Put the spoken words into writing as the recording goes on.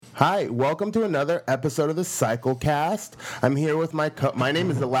Hi, welcome to another episode of the CycleCast. I'm here with my name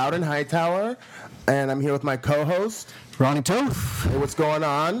is Loudon Hightower, and I'm here with my co-host, Ronnie Toth. Hey, what's going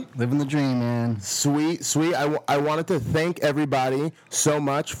on? Living the dream, man. Sweet. I wanted to thank everybody so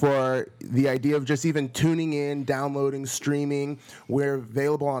much for the idea of just even tuning in, downloading, streaming. We're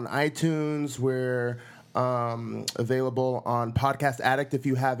available on iTunes. We're available on Podcast Addict if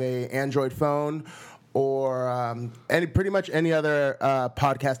you have a Android phone, or pretty much any other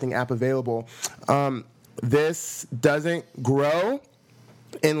podcasting app available. This doesn't grow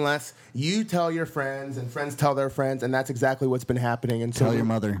unless you tell your friends and friends tell their friends, and that's exactly what's been happening. And tell your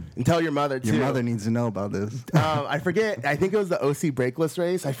mother. And tell your mother, too. Your mother needs to know about this. I forget. I think it was the OC Brakeless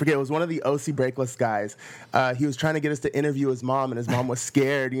race. I forget. It was one of the OC Brakeless guys. He was trying to get us to interview his mom, and his mom was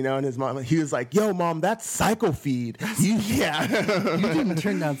scared, and he was like, "Yo, Mom, that's Cycle Feed." Yeah. You didn't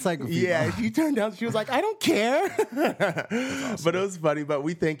turn down Cycle Feed. Yeah, she turned down. She was like, "I don't care." Awesome. But it was funny. But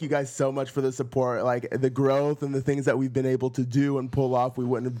we thank you guys so much for the support. Like, the growth and the things that we've been able to do and pull off, we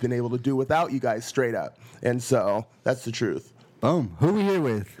wouldn't have been able to do without you guys, straight up. And so that's the truth. Boom. Who are we here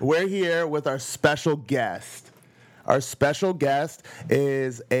with? We're here with our special guest. Our special guest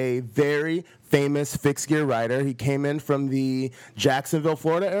is a very famous fixed gear rider. He came in from the Jacksonville,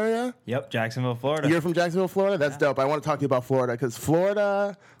 Florida area. Yep, Jacksonville, Florida. You're from Jacksonville, Florida? That's dope. I want to talk to you about Florida because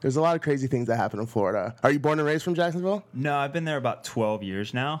Florida, there's a lot of crazy things that happen in Florida. Are you born and raised from Jacksonville? No, I've been there about 12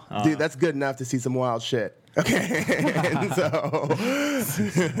 years now. Dude, that's good enough to see some wild shit. Okay,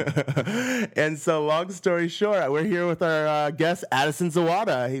 and so long story short, we're here with our guest, Addison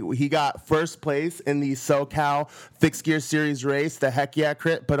Zawada. He got first place in the SoCal Fixed Gear Series race, the Heck Yeah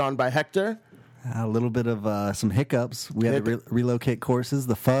Crit put on by Hector. A little bit of some hiccups. We had to relocate courses.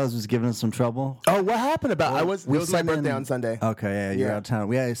 The fuzz was giving us some trouble. Oh, what happened about? It was my birthday on Sunday. Okay, yeah, you're out of town.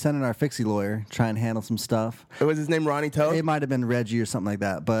 We sent in our fixie lawyer, try and handle some stuff. Was his name Ronnie Toth? It might have been Reggie or something like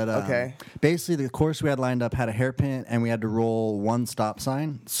that. But okay. Basically, the course we had lined up had a hairpin, and we had to roll one stop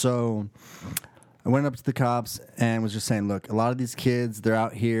sign. So I went up to the cops and was just saying, look, a lot of these kids, they're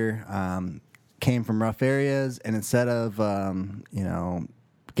out here, came from rough areas, and instead of,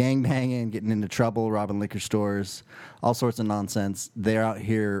 gangbanging, getting into trouble, robbing liquor stores, all sorts of nonsense, they're out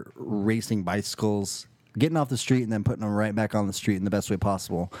here racing bicycles, getting off the street and then putting them right back on the street in the best way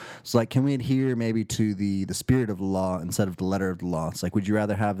possible. So, like, can we adhere maybe to the spirit of the law instead of the letter of the law? It's like, would you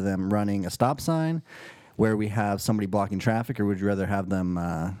rather have them running a stop sign where we have somebody blocking traffic, or would you rather have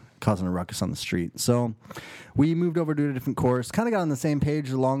them causing a ruckus on the street? So we moved over to a different course, kind of got on the same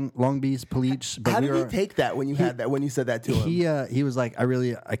page, Long Beach Police. How did he take that when you said that to him? He was like,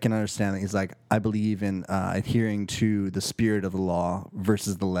 I can understand that. He's like, I believe in adhering to the spirit of the law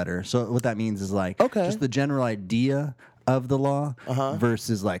versus the letter. So what that means is like, just the general idea of the law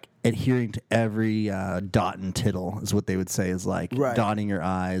versus like adhering to every dot and tittle is what they would say is like dotting your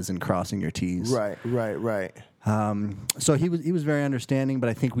I's and crossing your T's. Right. So he was very understanding, but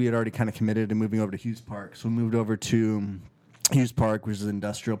I think we had already kind of committed to moving over to Hughes Park. So we moved over to Hughes Park, which is an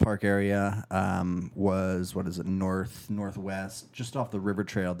industrial park area, was, northwest, just off the river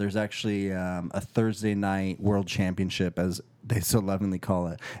trail. There's actually a Thursday night world championship, as they so lovingly call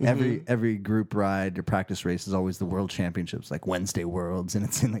it. Mm-hmm. Every group ride or practice race is always the world championships, like Wednesday Worlds, and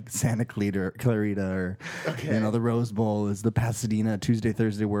it's in like Santa Clarita, or the Rose Bowl is the Pasadena Tuesday,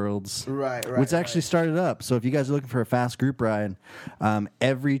 Thursday Worlds. Right. Which actually started up. So if you guys are looking for a fast group ride,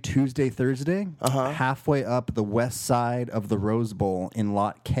 every Tuesday, Thursday, halfway up the west side of the Rose Bowl in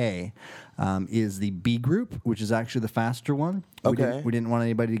Lot K, is the B group, which is actually the faster one. Okay. We didn't want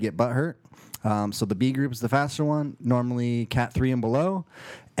anybody to get butt hurt. So the B group is the faster one, normally Cat 3 and below.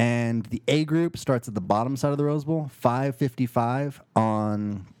 And the A group starts at the bottom side of the Rose Bowl, 5:55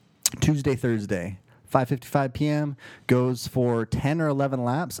 on Tuesday, Thursday. 5:55 p.m. goes for 10 or 11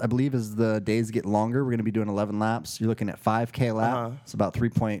 laps. I believe as the days get longer, we're going to be doing 11 laps. You're looking at 5K lap. It's about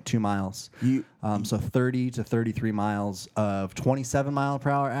 3.2 miles. So 30 to 33 miles of 27 mile per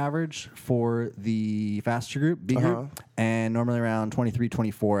hour average for the faster group, B group, and normally around 23,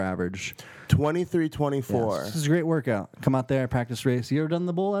 24 average. 23, 24. Yes. This is a great workout. Come out there, practice race. You ever done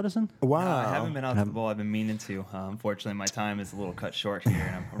the bowl, Edison? Wow. No, I haven't been out to the bowl. I've been meaning to. Unfortunately, my time is a little cut short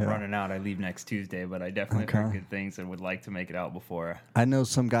here, and I'm running out. I leave next Tuesday, but I definitely heard good things and would like to make it out before. I know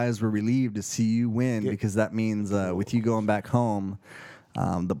some guys were relieved to see you win because that means with you going back home,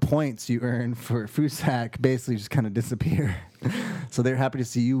 the points you earn for FUSAC basically just kind of disappear. So they're happy to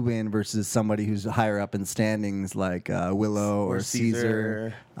see you win versus somebody who's higher up in standings like Willow or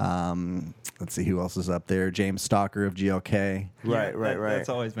Caesar. Let's see who else is up there. James Stalker of GLK. Right. That's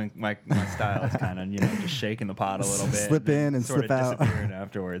always been my style. Is kind of just shaking the pot a little bit, slip in and slip out, disappearing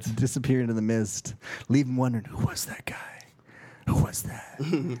afterwards, disappear into the mist, leave them wondering who was that guy. Who was that?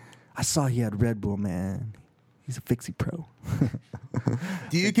 I saw he had Red Bull, man. He's a fixie pro.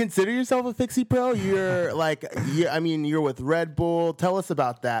 Do you consider yourself a fixie pro? You're like, you're with Red Bull. Tell us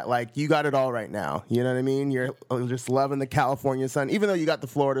about that. Like, you got it all right now. You know what I mean? You're just loving the California sun, even though you got the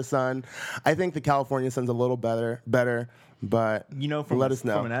Florida sun. I think the California sun's a little better. But let us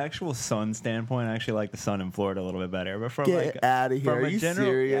know. From an actual sun standpoint, I actually like the sun in Florida a little bit better. But from Get out of here. Are you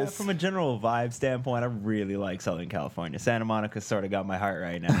serious? Yeah, from a general vibe standpoint, I really like Southern California. Santa Monica sort of got my heart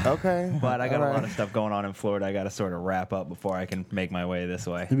right now. Okay. But I got a lot of stuff going on in Florida. I got to sort of wrap up before I can make my way this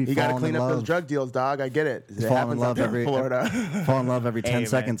way. You got to clean up those drug deals, dog. I get it. It happens out there in Florida. Fall in love every 10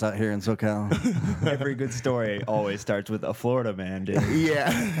 seconds out here in SoCal. Every good story always starts with a Florida man, dude.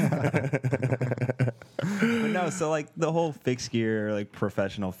 Yeah. But no, so like the whole fixed gear, like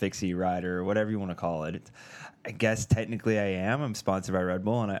professional fixie rider, or whatever you want to call it. I guess technically I am. I'm sponsored by Red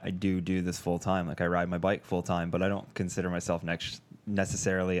Bull, and I do this full time. Like I ride my bike full time, but I don't consider myself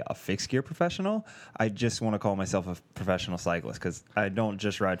necessarily a fixed gear professional. I just want to call myself a professional cyclist because I don't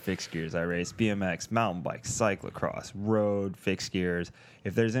just ride fixed gears. I race BMX, mountain bikes, cyclocross, road, fixed gears.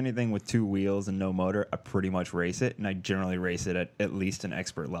 If there's anything with 2 wheels and no motor, I pretty much race it, and I generally race it at least an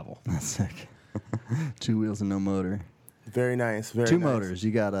expert level. That's sick. 2 wheels and no motor. Very nice. Very 2 nice. motors.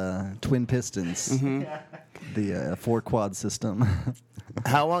 You got twin pistons. Mm-hmm. The 4-quad system.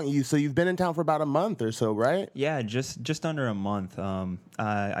 How long? So you've been in town for about a month or so, right? Yeah, just under a month.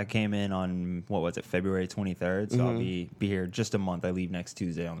 I came in on, February 23rd, so I'll be here just a month. I leave next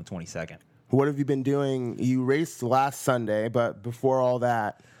Tuesday on the 22nd. What have you been doing? You raced last Sunday, but before all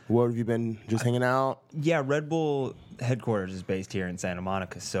that, what have you been just hanging out? Yeah, Red Bull headquarters is based here in Santa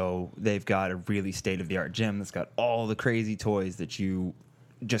Monica, so they've got a really state-of-the-art gym that's got all the crazy toys that you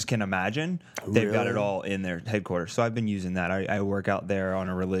just can imagine. They've got it all in their headquarters. So I've been using that. I work out there on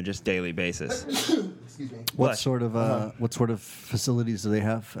a religious daily basis. Excuse me. What sort of facilities do they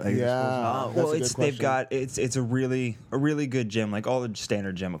have? It's a really good gym, like all the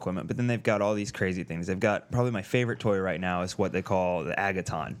standard gym equipment. But then they've got all these crazy things. They've got probably my favorite toy right now is what they call the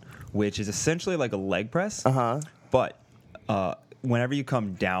Agaton, which is essentially like a leg press. But whenever you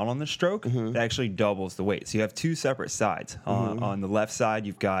come down on the stroke, it actually doubles the weight. So you have 2 separate sides. On the left side,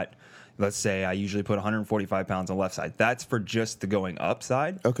 you've got, let's say I usually put 145 pounds on the left side. That's for just the going up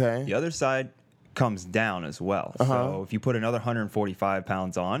side. Okay. The other side comes down as well. So if you put another 145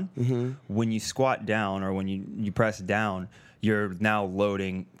 pounds on, when you squat down or when you press down, you're now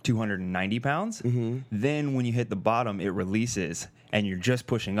loading 290 pounds. Then when you hit the bottom, it releases, and you're just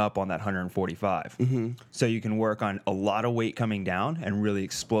pushing up on that 145. So you can work on a lot of weight coming down and really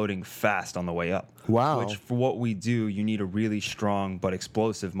exploding fast on the way up. Wow. Which, for what we do, you need a really strong but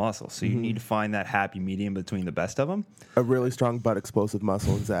explosive muscle. So you need to find that happy medium between the best of them. A really strong but explosive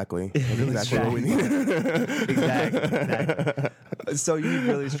muscle, exactly. That's exactly what we need. Exactly. So you need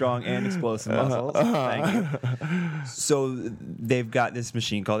really strong and explosive muscles. Thank you. So they've got this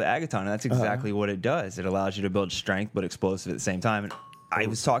machine called the Agaton, and that's exactly what it does. It allows you to build strength but explosive at the same time. And I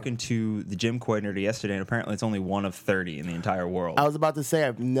was talking to the gym coordinator yesterday, and apparently it's only 1 of 30 in the entire world. I was about to say,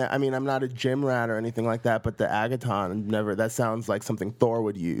 I'm not a gym rat or anything like that, but the Agaton, that sounds like something Thor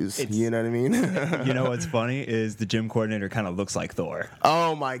would use. You know what I mean? You know what's funny is the gym coordinator kind of looks like Thor.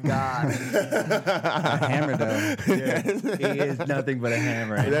 Oh, my God. A hammer, though. Yeah, he is nothing but a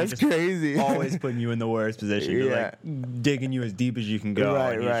hammer. And that's crazy. Always putting you in the worst position. Yeah. Like digging you as deep as you can go,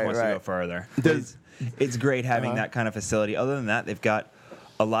 Right, and he just wants to go further. It's great having that kind of facility. Other than that, they've got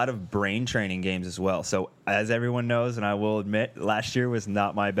a lot of brain training games as well. So as everyone knows, and I will admit, last year was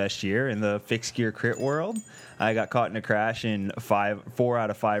not my best year in the fixed gear crit world. I got caught in a crash in 4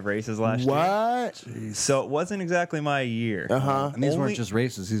 out of 5 races last year. What? So it wasn't exactly my year. And these weren't just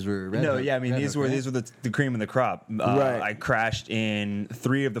races; these were these were the cream of the crop. Right. I crashed in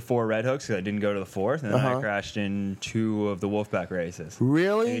 3 of the 4 Red Hooks because I didn't go to the 4th, and then I crashed in 2 of the Wolfpack races.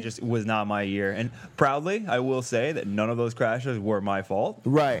 Really? It just was not my year, and proudly I will say that none of those crashes were my fault.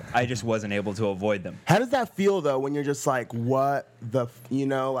 Right. I just wasn't able to avoid them. How does that feel though when you're just like, what do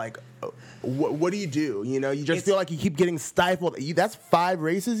you do? You just feel like you keep getting stifled. That's 5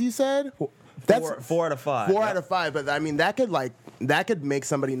 races, you said? That's 4 out of 5. 4 out of 5, but I mean that could make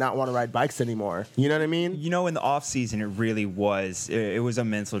somebody not want to ride bikes anymore. You know what I mean? In the off season, it really was. It was a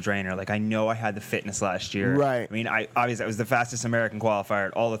mental drainer. Like I know I had the fitness last year. Right. I mean, obviously I was the fastest American qualifier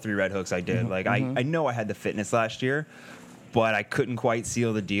at all the 3 Red Hooks I did. Like I know I had the fitness last year, but I couldn't quite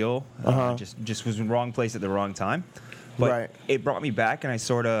seal the deal. Just was in the wrong place at the wrong time. But it brought me back, and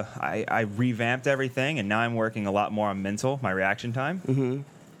I revamped everything, and now I'm working a lot more on mental, my reaction time.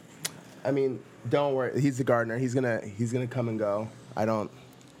 I mean, don't worry. He's the gardener. He's gonna come and go.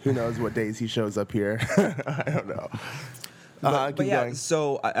 Who knows what days he shows up here? I don't know. But Keep yeah, going.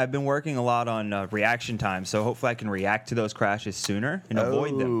 so I've been working a lot on reaction time, so hopefully I can react to those crashes sooner and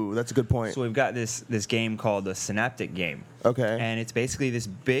avoid them. Ooh, that's a good point. So we've got this game called the Synaptic game. Okay. And it's basically this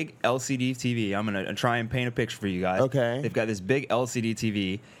big LCD TV. I'm going to try and paint a picture for you guys. Okay. They've got this big LCD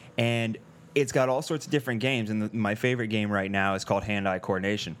TV, and it's got all sorts of different games. And my favorite game right now is called hand-eye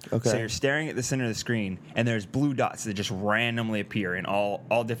coordination. Okay. So you're staring at the center of the screen, and there's blue dots that just randomly appear in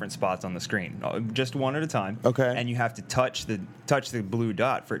all different spots on the screen, just one at a time. Okay. And you have to touch the blue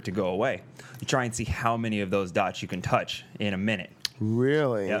dot for it to go away. You try and see how many of those dots you can touch in a minute.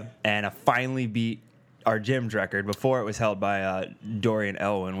 Really? Yep. And I finally beat our gym's record. Before it was held by Dorian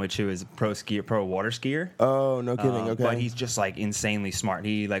Elwin, which he was a pro water skier. Oh, no kidding. Okay. But he's just like insanely smart.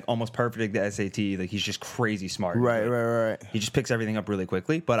 He like almost perfected the SAT. Like he's just crazy smart. Right. He just picks everything up really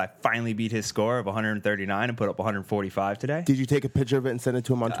quickly. But I finally beat his score of 139 and put up 145 today. Did you take a picture of it and send it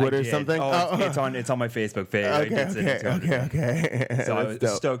to him on Twitter or something? Oh, it's on my Facebook page. I did send it to him. Okay. So I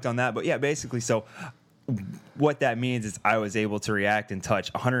was stoked on that. But yeah, basically, so what that means is I was able to react and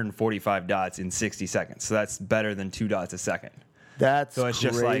touch 145 dots in 60 seconds. So that's better than 2 dots a second. That's So it's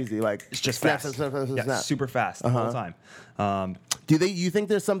crazy. just like it's just snap, fast. snap, snap, snap, Yeah, snap. super fast the whole time. You think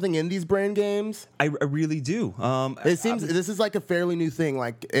there's something in these brain games? I really do. It seems this is like a fairly new thing.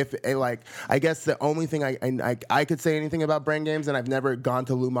 Like I guess the only thing I could say anything about brain games, and I've never gone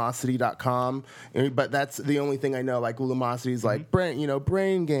to Lumosity.com, but that's the only thing I know. Like Lumosity is like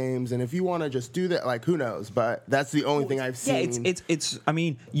brain games, and if you want to just do that, like who knows? But that's the only thing I've seen. Yeah, it's. I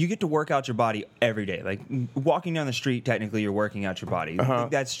mean, you get to work out your body every day. Like walking down the street, technically you're working out your body.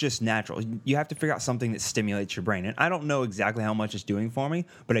 That's just natural. You have to figure out something that stimulates your brain, and I don't know exactly how much it's doing for me,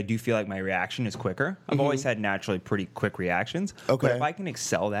 but I do feel like my reaction is quicker. I've always had naturally pretty quick reactions. Okay. But if I can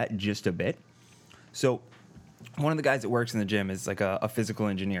excel that just a bit, so one of the guys that works in the gym is like a physical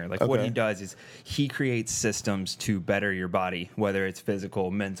engineer. Like what Okay. he does is he creates systems to better your body, whether it's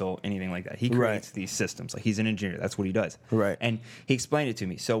physical, mental, anything like that. He creates these systems. Like he's an engineer. That's what he does. Right. And he explained it to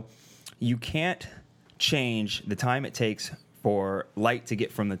me. So you can't change the time it takes for light to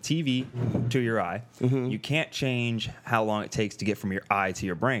get from the TV to your eye. You can't change how long it takes to get from your eye to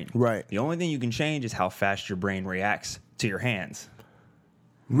your brain. Right. The only thing you can change is how fast your brain reacts to your hands.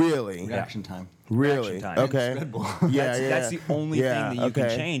 Really? Reaction time. Really? Reaction time. Okay. That's the only thing that you can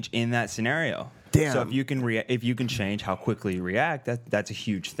change in that scenario. Damn. So if you can change how quickly you react, that's a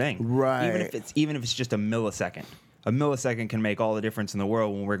huge thing. Right. Even if it's just a millisecond. A millisecond can make all the difference in the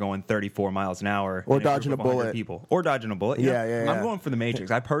world when we're going 34 miles an hour. Or in dodging a group of 100 bullet. People. Or dodging a bullet. Yeah. I'm going for the Matrix.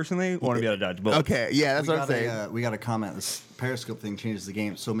 I personally want to be able to dodge bullets. Okay. Yeah, that's what I'm saying. We got a comment. This Periscope thing changes the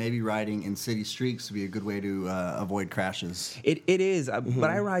game. So maybe riding in city streets would be a good way to avoid crashes. It is, but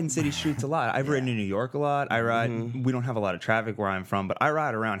I ride in city streets a lot. I've ridden in New York a lot. I ride. We don't have a lot of traffic where I'm from, but I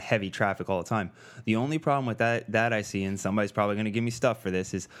ride around heavy traffic all the time. The only problem with that I see, and somebody's probably going to give me stuff for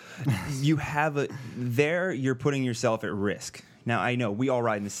this, is you're putting yourself at risk. Now I know we all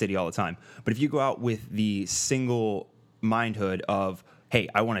ride in the city all the time, but if you go out with the single mindhood of, hey,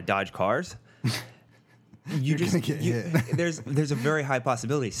 I want to dodge cars. There's a very high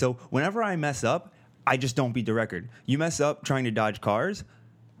possibility. So whenever I mess up, I just don't beat the record. You mess up trying to dodge cars,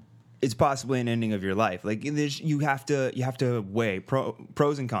 it's possibly an ending of your life. Like you have to weigh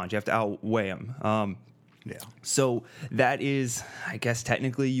pros and cons. You have to outweigh them. So that is, I guess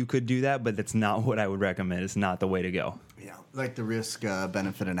technically you could do that, but that's not what I would recommend. It's not the way to go. Yeah, like the risk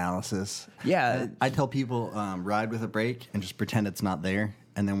benefit analysis. Yeah. I tell people ride with a brake and just pretend it's not there.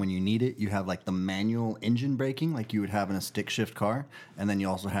 And then when you need it, you have like the manual engine braking like you would have in a stick shift car. And then you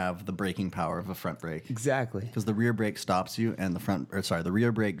also have the braking power of a front brake. Exactly. Because the rear brake stops you and the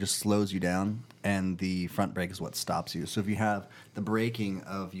rear brake just slows you down and the front brake is what stops you. So if you have the braking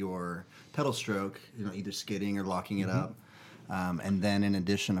of your pedal stroke, either skidding or locking it up, and then in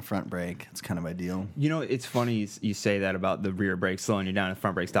addition a front brake, it's kind of ideal. It's funny you say that about the rear brake slowing you down and the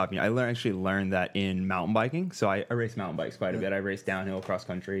front brake stopping you. I actually learned that in mountain biking. So I race mountain bikes quite a bit. I race downhill, cross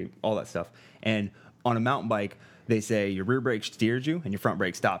country, all that stuff. And on a mountain bike, they say your rear brake steers you and your front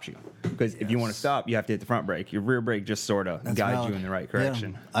brake stops you. Because if you want to stop, you have to hit the front brake. Your rear brake just sort of guides you in the right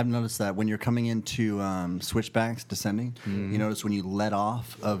direction. Yeah. I've noticed that when you're coming into switchbacks, descending, you notice when you let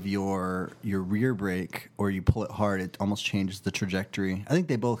off of your rear brake or you pull it hard, it almost changes the trajectory. I think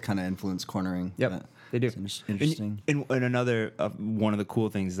they both kind of influence cornering. Yep, they do. It's interesting. And another one of the cool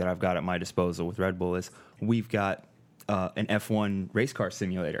things that I've got at my disposal with Red Bull is we've got an F1 race car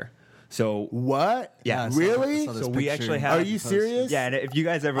simulator. So what? Yeah. Really? So we actually have. Are you serious? Yeah. And if you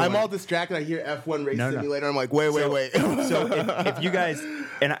guys ever, I'm all distracted. I hear F1 race simulator. I'm like, wait. So if you guys,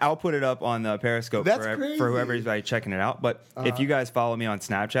 and I'll put it up on the Periscope for whoever's checking it out. But if you guys follow me on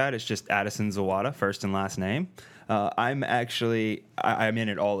Snapchat, it's just Addison Zawada, first and last name. I'm in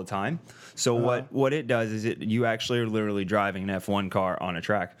it all the time. So what it does is you actually are literally driving an F1 car on a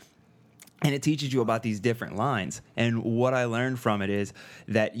track. And it teaches you about these different lines. And what I learned from it is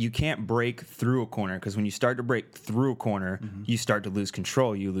that you can't break through a corner, because when you start to break through a corner, you start to lose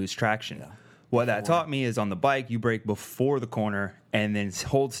control, you lose traction. Yeah. What that taught me is on the bike, you brake before the corner and then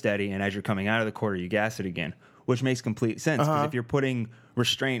hold steady, and as you're coming out of the corner, you gas it again, which makes complete sense, because if you're putting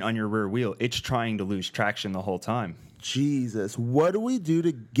restraint on your rear wheel, it's trying to lose traction the whole time. Jesus, what do we do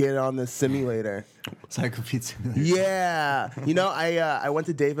to get on this simulator? CycleCast simulator. Yeah, I went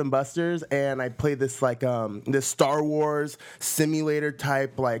to Dave and Buster's and I played this this Star Wars simulator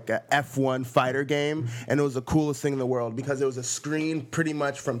type F1 fighter game, and it was the coolest thing in the world because it was a screen pretty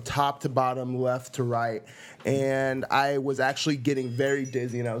much from top to bottom, left to right, and I was actually getting very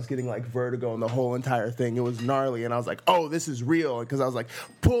dizzy and I was getting vertigo and the whole entire thing. It was gnarly, and I was like, oh, this is real, because I was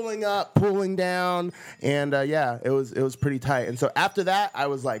pulling up, pulling down, and it was pretty tight. And so after that, I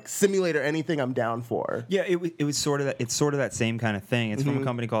was like, simulator anything I'm down for. Yeah, it was sort of that. It's sort of that same kind of thing. It's from a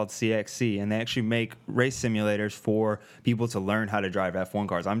company called CXC, and they actually make race simulators for people to learn how to drive F1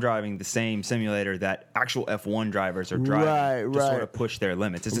 cars. I'm driving the same simulator that actual F1 drivers are driving to sort of push their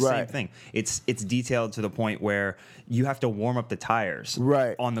limits. It's the same thing. It's detailed to the point where you have to warm up the tires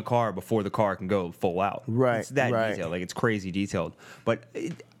on the car before the car can go full out. It's that detailed. It's crazy detailed. But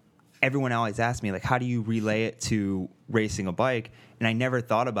everyone always asks me, how do you relay it to racing a bike? And I never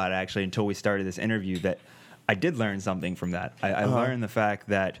thought about it, actually, until we started this interview, that I did learn something from that. I learned the fact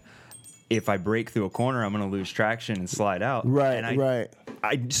that if I break through a corner, I'm going to lose traction and slide out.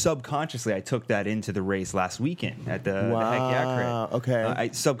 I subconsciously, I took that into the race last weekend at the Heck Yeah Crit. Okay.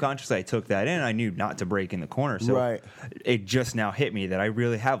 Subconsciously, I took that in. I knew not to break in the corner. So it just now hit me that I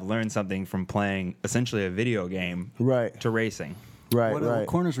really have learned something from playing essentially a video game to racing. What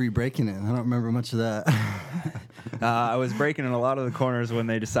corners were you breaking in? I don't remember much of that. I was breaking in a lot of the corners when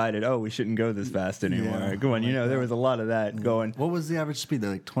they decided, we shouldn't go this fast anymore. Yeah. Go on, there was a lot of that going. What was the average speed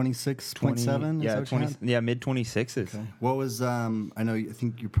there? 26.7? Yeah, 20. Yeah, mid 26s. Okay. What was? I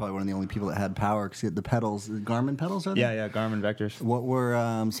think you're probably one of the only people that had power, because you had the pedals, the Garmin pedals, are they? Yeah, Garmin Vectors. What were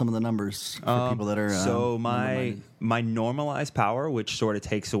some of the numbers for people that are? So my normalized power, which sort of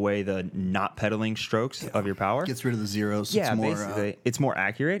takes away the not pedaling strokes of your power, gets rid of the zeros. Yeah, basically, it's more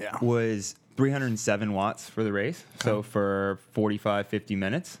accurate. Yeah. Was 307 watts for the race, so for 45, 50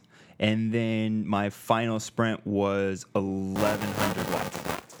 minutes. And then my final sprint was 1,100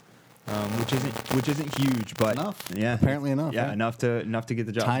 watts, which isn't huge, but enough. Yeah, apparently enough. Yeah, right? enough to get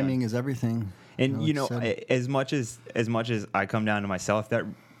the job. Timing done. is everything. And as much as I come down to myself, that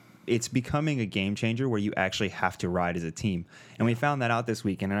it's becoming a game changer where you actually have to ride as a team. And we found that out this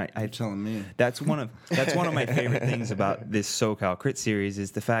weekend. And You're telling me that's one of my favorite things about this SoCal Crit series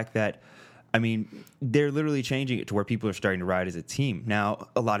is the fact that, they're literally changing it to where people are starting to ride as a team. Now,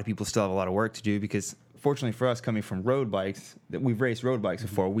 a lot of people still have a lot of work to do, because fortunately for us, coming from road bikes, that we've raced road bikes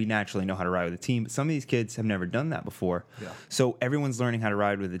before, we naturally know how to ride with a team. But some of these kids have never done that before. Yeah. So everyone's learning how to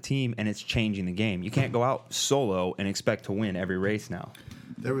ride with a team, and it's changing the game. You can't go out solo and expect to win every race now.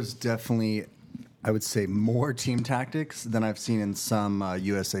 There was definitely, I would say, more team tactics than I've seen in some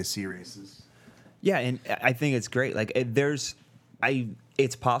USAC races. Yeah, and I think it's great.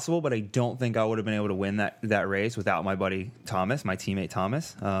 It's possible, but I don't think I would have been able to win that race without my buddy Thomas, my teammate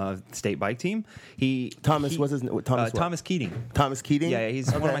Thomas, state bike team. Thomas Keating. Thomas Keating? Yeah,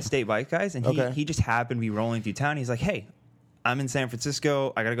 he's one of my state bike guys, and he just happened to be rolling through town. He's like, hey, I'm in San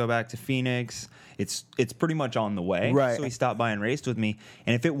Francisco. I got to go back to Phoenix. It's pretty much on the way. Right. So he stopped by and raced with me.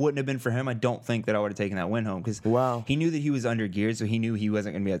 And if it wouldn't have been for him, I don't think that I would have taken that win home, because he knew that he was under geared, so he knew he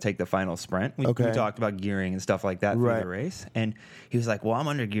wasn't going to be able to take the final sprint. We talked about gearing and stuff like that through the race. And he was like, well, I'm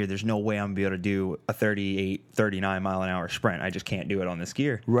under geared. There's no way I'm going to be able to do a 38, 39 mile an hour sprint. I just can't do it on this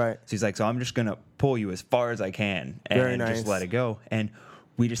gear. Right. So he's like, so I'm just going to pull you as far as I can and just let it go. And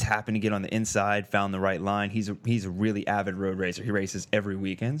we just happened to get on the inside, found the right line. He's a really avid road racer. He races every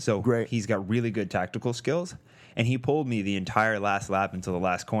weekend, so he's got really good tactical skills. And he pulled me the entire last lap until the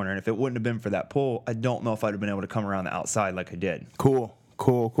last corner. And if it wouldn't have been for that pull, I don't know if I'd have been able to come around the outside like I did. Cool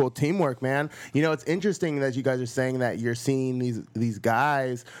teamwork, man. It's interesting that you guys are saying that you're seeing these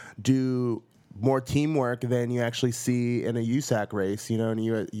guys do more teamwork than you actually see in a USAC race.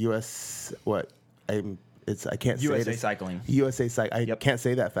 In I can't say USA Cycling. USA Cycling. I can't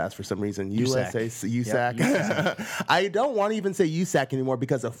say that fast for some reason. USAC. Yep, I don't want to even say USAC anymore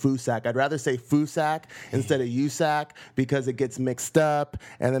because of FUSAC. I'd rather say FUSAC instead of USAC because it gets mixed up,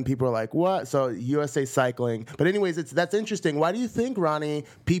 and then people are like, "What?" So USA Cycling. But anyways, that's interesting. Why do you think, Ronnie,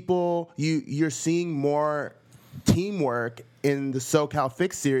 you're seeing more teamwork in the SoCal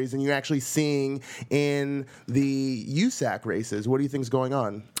Fix Series and you're actually seeing in the USAC races? What do you think is going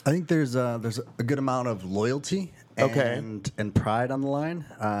on? I think there's a good amount of loyalty and pride on the line.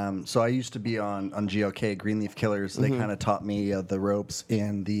 So I used to be on GLK, Greenleaf Killers. They kind of taught me the ropes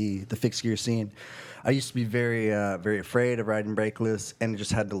in the fixed gear scene. I used to be very afraid of riding brakeless and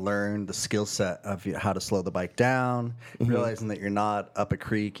just had to learn the skill set of how to slow the bike down, realizing that you're not up a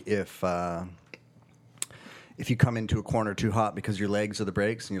creek if you come into a corner too hot because your legs are the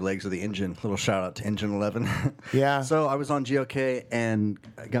brakes and your legs are the engine. Little shout out to Engine 11. Yeah. So I was on GLK and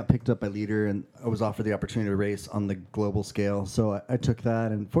I got picked up by Leader and I was offered the opportunity to race on the global scale. So I took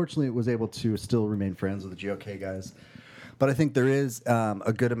that and fortunately was able to still remain friends with the GLK guys. But I think there is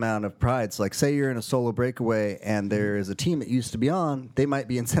a good amount of pride. So like say you're in a solo breakaway and there is a team that used to be on, they might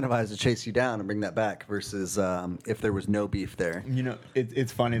be incentivized to chase you down and bring that back versus if there was no beef there. You know,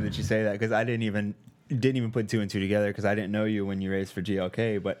 it's funny that you say that because I didn't even put two and two together because I didn't know you when you raced for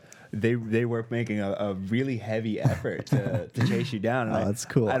GLK, but they were making a really heavy effort to chase you down. And that's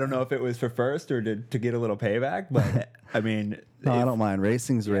cool. I don't know if it was for first or to get a little payback, but I mean, no, I don't mind.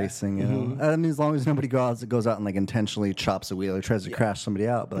 Racing's racing. You know? I mean, as long as nobody goes out and like intentionally chops a wheel or tries to crash somebody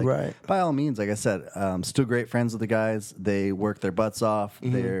out. But like, by all means, like I said, still great friends with the guys. They work their butts off.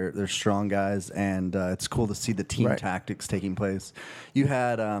 They're strong guys, and it's cool to see the team tactics taking place. You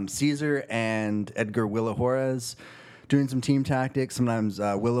had Caesar and Edgar Willa Juarez doing some team tactics. Sometimes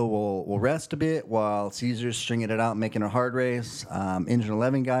Willow will rest a bit while Caesar's stringing it out, making a hard race. Engine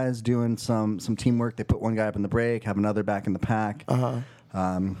 11 guys doing some teamwork. They put one guy up in the brake, have another back in the pack.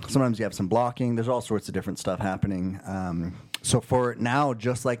 Sometimes you have some blocking. There's all sorts of different stuff happening. So for now,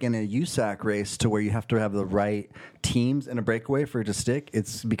 just like in a USAC race to where you have to have the right teams in a breakaway for it to stick,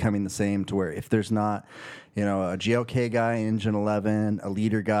 it's becoming the same to where if there's not, a GLK guy, Engine 11, a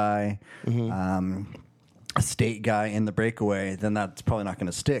leader guy, a state guy in the breakaway, then that's probably not going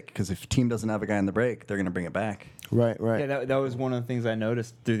to stick because if a team doesn't have a guy in the break, they're going to bring it back. Right. Yeah, that was one of the things I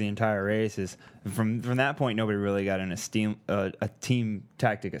noticed through the entire race is from that point, nobody really got a team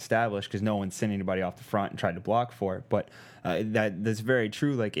tactic established because no one sent anybody off the front and tried to block for it. But that's very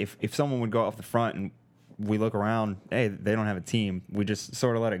true. Like if someone would go off the front and we look around, hey, they don't have a team. We just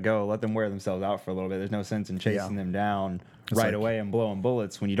sort of let it go, let them wear themselves out for a little bit. There's no sense in chasing them down away and blowing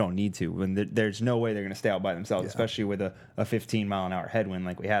bullets when you don't need to. When there's no way they're going to stay out by themselves, especially with a 15-mile-an-hour headwind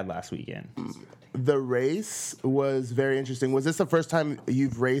like we had last weekend. The race was very interesting. Was this the first time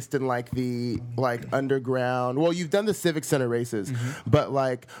you've raced in the underground? Well, you've done the Civic Center races, but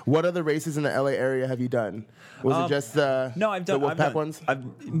what other races in the LA area have you done? Was it just the Wolfpack ones?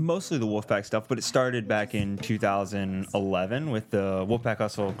 Mostly the Wolfpack stuff, but it started back in 2011 with the Wolfpack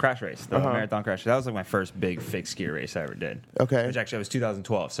Hustle crash race, the marathon crash. That was my first big fixed gear race I ever did. Okay. Which actually was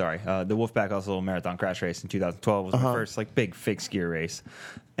 2012. Sorry, the Wolfpack Hustle marathon crash race in 2012 was my first big fixed gear race.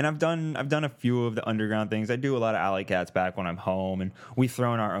 And I've done a few of the underground things. I do a lot of alley cats back when I'm home, and we've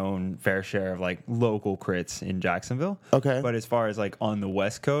thrown our own fair share of local crits in Jacksonville. Okay. But as far as on the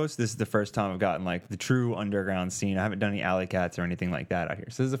West Coast, this is the first time I've gotten the true underground scene. I haven't done any alley cats or anything like that out here.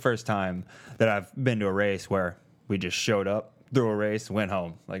 So this is the first time that I've been to a race where we just showed up, threw a race, went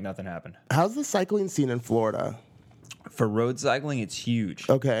home, nothing happened. How's the cycling scene in Florida? For road cycling, it's huge.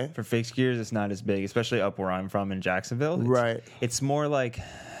 Okay. For fixed gears, it's not as big, especially up where I'm from in Jacksonville. Right. It's more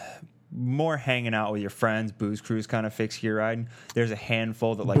hanging out with your friends, booze cruise kind of fixed gear riding. There's a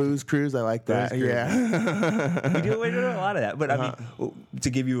handful that booze cruise. I like that. Yeah. we do a lot of that. But I mean, to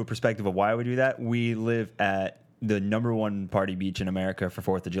give you a perspective of why we do that, we live at the #1 party beach in America for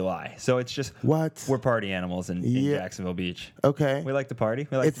 4th of July. So it's just we're party animals in Jacksonville Beach. Okay. We like to party.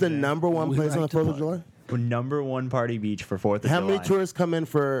 It's the #1 place on the 4th of July? We're #1 party beach for 4th of July. How many tourists come in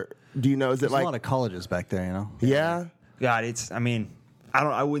for, do you know, is There's it a lot of colleges back there, Yeah? God,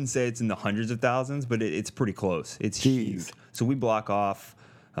 I wouldn't say it's in the hundreds of thousands, but it's pretty close. It's huge. So we block off,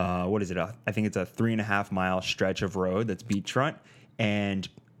 what is it? I think it's a 3.5 mile stretch of road that's beachfront, and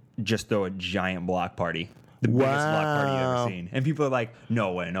just throw a giant block party. The biggest block party you've ever seen. And people are like,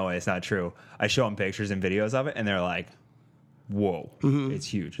 no way, it's not true. I show them pictures and videos of it, and they're like, whoa, it's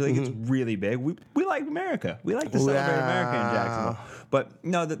huge. It's really big. We like America. We like to celebrate America in Jacksonville. But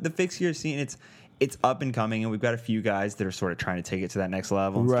no, the fixed gear scene, it's up and coming, and we've got a few guys that are sort of trying to take it to that next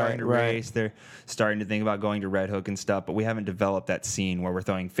level and starting to race. They're starting to think about going to Red Hook and stuff, but we haven't developed that scene where we're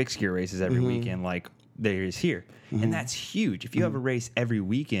throwing fixed gear races every weekend like there is here. And that's huge. If you have a race every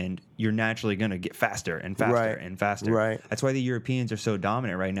weekend, you're naturally going to get faster and faster and faster. Right. That's why the Europeans are so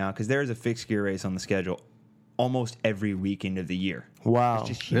dominant right now, because there is a fixed gear race on the schedule almost every weekend of the year. Wow. It's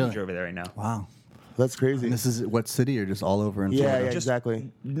just huge over there right now. Wow. that's crazy. And this is what city or just all over in Florida? Exactly.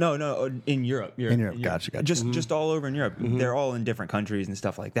 No, in Europe. In Europe, gotcha. Just all over in Europe. They're all in different countries and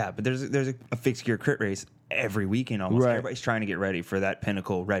stuff like that. But there's a fixed gear crit race every weekend almost. Right. Everybody's trying to get ready for that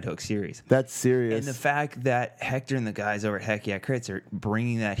Pinnacle Red Hook series. That's serious. And the fact that Hector and the guys over at Heck Yeah Crits are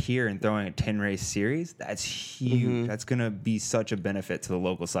bringing that here and throwing a 10-race series, that's huge. That's going to be such a benefit to the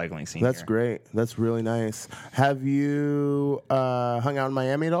local cycling scene. That's here. great. That's really nice. Have you hung out in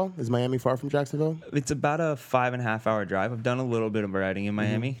Miami at all? Is Miami far from Jacksonville? It's about a 5.5-hour drive. I've done a little bit of riding in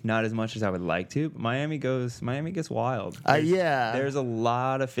Miami, not as much as I would like to. But Miami gets wild. There's a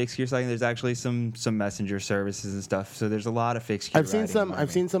lot of fixed gear cycling. There's actually some messenger services and stuff. So there's a lot of fixed gear. I've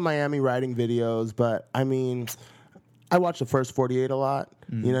seen some Miami riding videos, but I mean, I watch the first 48 a lot.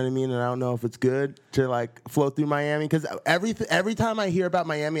 You know what I mean? And I don't know if it's good to like flow through Miami because every time I hear about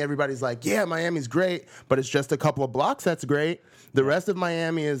Miami, everybody's like, "Yeah, Miami's great," but it's just a couple of blocks. That's great. The rest of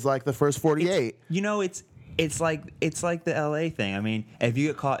Miami is like the first 48. It's like the LA thing. I mean, if you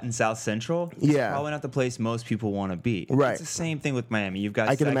get caught in South Central, it's probably not the place most people want to be. Right. It's the same thing with Miami. You've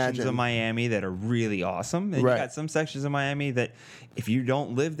got sections of Miami that are really awesome, and you've got some sections of Miami that if you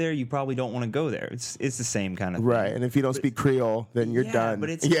don't live there, you probably don't want to go there. It's the same kind of thing. Right. And if you don't speak Creole, then you're done. But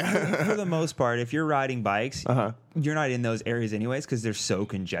it's for the most part, if you're riding bikes, you're not in those areas anyways because they're so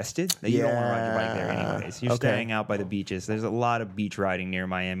congested that you don't want to ride your bike there anyways. You're staying out by the beaches. There's a lot of beach riding near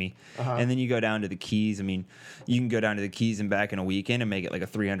Miami. And then you go down to the Keys. I mean, you can go down to the Keys and back in a weekend and make it like a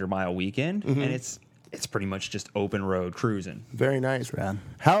 300-mile weekend. And it's pretty much just open road cruising. Very nice. Rad.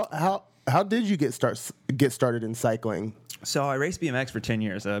 How did you get started in cycling? So I raced BMX for 10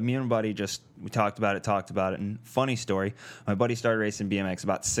 years. Me and my buddy we talked about it. And funny story, my buddy started racing BMX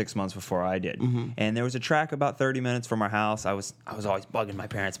about 6 months before I did. And there was a track about 30 minutes from our house. I was always bugging my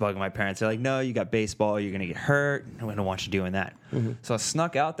parents. They're like, no, you got baseball. You're going to get hurt. I don't want you doing that. So I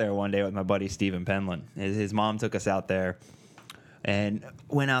snuck out there one day with my buddy, Steven Penland. His mom took us out there and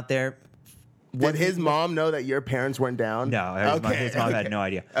went out there. Did his mom know that your parents weren't down? No, his mom had no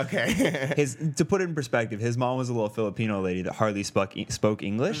idea. Okay. To put it in perspective, his mom was a little Filipino lady that hardly spoke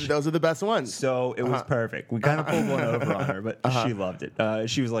English. Those are the best ones. So it was perfect. We kind of pulled one over on her, but she loved it.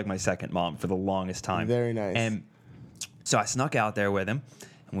 She was like my second mom for the longest time. Very nice. And so I snuck out there with him,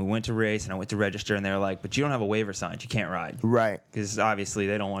 and we went to race, and I went to register, and they were like, but you don't have a waiver signed. You can't ride. Right. Because obviously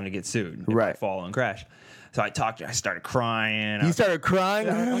they don't want to get sued if I fall and crash. So I started crying. You started crying?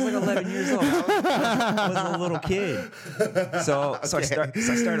 I was like 11 years old. I was a little kid. So I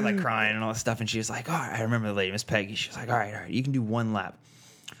started like crying and all this stuff. And she was like, all right. I remember the lady, Miss Peggy. She was like, all right. You can do one lap.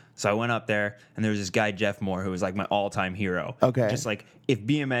 So I went up there, and there was this guy, Jeff Moore, who was like my all-time hero. Okay. Just like if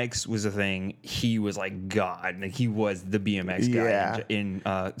BMX was a thing, he was like God. Like he was the BMX guy in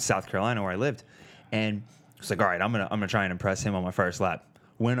South Carolina where I lived. And I was like, all right, I'm gonna try and impress him on my first lap.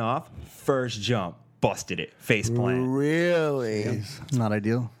 Went off, first jump. Busted it, face plant. Really? Not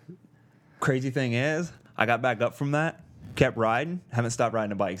ideal. Crazy thing is, I got back up from that, kept riding, haven't stopped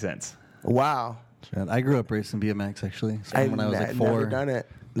riding a bike since. Wow. I grew up racing BMX actually. So when I was like 4. Never done it.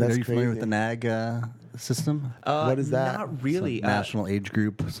 That's Are you familiar crazy. with the NAG system? What is that? Not really. It's national age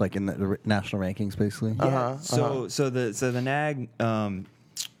group. It's like in the national rankings, basically. So the NAG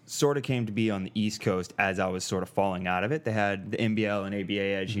sort of came to be on the East Coast as I was sort of falling out of it. They had the NBL and ABA,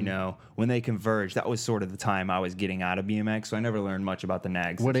 as you know. When they converged, that was sort of the time I was getting out of BMX, so I never learned much about the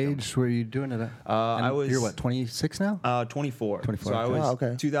NAG system. What age were you doing it at? You're what, 26 now? 24. 24. So I was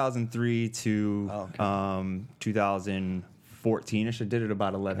 2003 to 2014-ish. I did it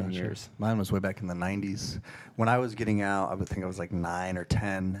about 11 years. Mine was way back in the 90s. When I was getting out, I would think I was like 9 or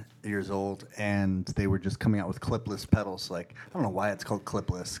 10 years old, and they were just coming out with clipless pedals. Like, I don't know why it's called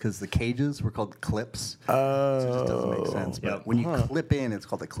clipless, because the cages were called clips. So it just doesn't make sense. But when you clip in, it's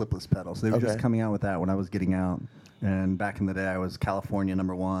called a clipless pedal. So they were just coming out with that when I was getting out. And back in the day, I was California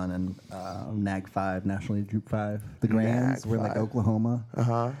 #1 and NAG 5, National Age Group 5. The Grands were like Oklahoma.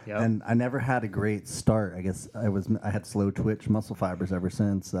 And I never had a great start. I guess I had slow twitch muscle fibers ever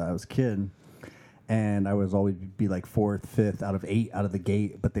since I was a kid. And I was always be like 4th, 5th out of 8 out of the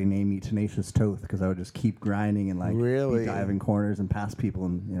gate, but they named me Tenacious Toth because I would just keep grinding and like be diving corners and past people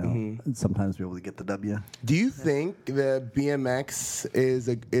and sometimes be able to get the W. Do you think the BMX is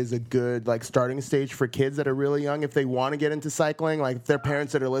a good like starting stage for kids that are really young if they want to get into cycling? Like if their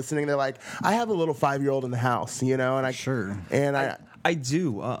parents that are listening, they're like, I have a little 5-year-old in the house, and I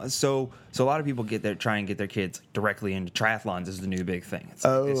do. So a lot of people try and get their kids directly into triathlons is the new big thing.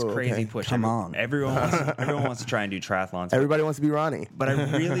 It's crazy push. Come on. Everyone wants to try and do triathlons. Everybody wants to be Ronnie. But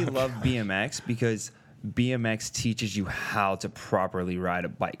I really love BMX because BMX teaches you how to properly ride a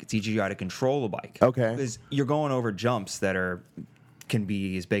bike. It teaches you how to control a bike. Okay. Because you're going over jumps that are can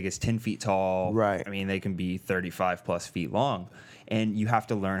be as big as 10 feet tall. Right. I mean, they can be 35 plus feet long. And you have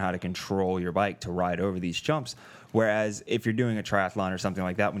to learn how to control your bike to ride over these jumps. Whereas if you're doing a triathlon or something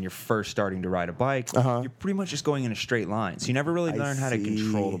like that, when you're first starting to ride a bike, you're pretty much just going in a straight line. So you never really learn how to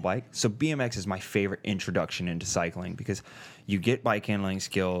control the bike. So BMX is my favorite introduction into cycling because you get bike handling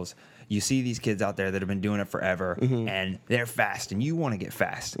skills. You see these kids out there that have been doing it forever, and they're fast, and you want to get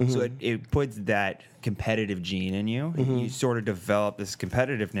fast. So it puts that competitive gene in you, and you sort of develop this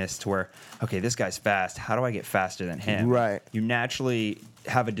competitiveness to where, okay, this guy's fast. How do I get faster than him? Right. You naturally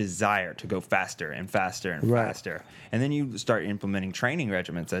have a desire to go faster and faster and faster. And then you start implementing training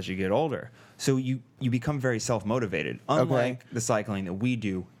regimens as you get older. So you become very self-motivated. Unlike the cycling that we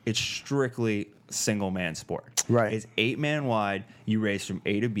do, it's strictly single-man sport. Right. It's 8-man wide. You race from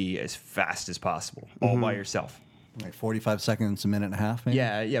A to B as fast as possible, all by yourself. Like 45 seconds, a minute and a half, maybe?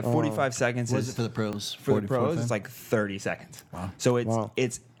 Yeah, 45 seconds. What is it for the pros? For the pros, it's like 30 seconds. Wow. So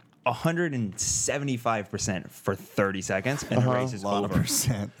it's 175% for 30 seconds, and the race is A lot over. of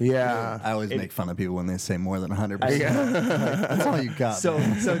percent. Yeah. I always make fun of people when they say more than 100%. That's all you got. So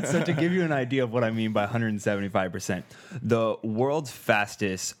man. so to give you an idea of what I mean by 175%, the world's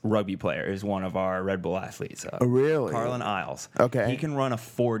fastest rugby player is one of our Red Bull athletes. Really? Carlin Isles. Okay. He can run a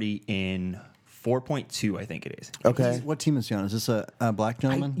 40 in 4.2, I think it is. Okay. What team is he on? Is this a black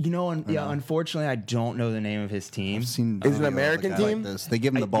gentleman? Unfortunately, I don't know the name of his team. I've seen Is it an video of a American guy team? Like this. They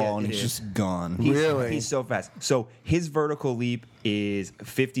give him the ball and it he's is. just gone. Really? He's so fast. So his vertical leap is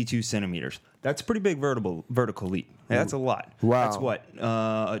 52 centimeters. That's a pretty big vertical leap. That's a lot. Wow. That's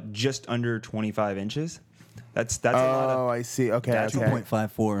what? Just under 25 inches. That's a lot of... Oh, I see. Okay. That's Okay.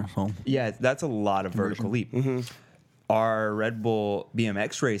 2.54. So. Yeah, that's a lot of vertical leap. Our Red Bull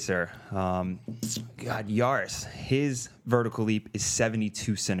BMX racer, Yaris, his vertical leap is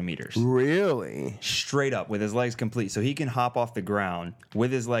 72 centimeters. Really? Straight up with his legs complete. So he can hop off the ground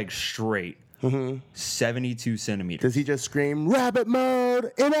with his legs straight. 72 centimeters. Does he just scream rabbit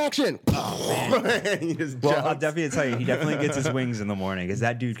mode in action? And he just Well, I'll jumps. definitely tell you, he definitely gets his wings in the morning because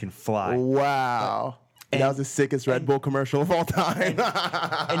that dude can fly. Wow. That was the sickest Red Bull commercial of all time.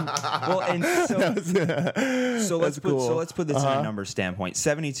 So let's cool. put this in a number standpoint.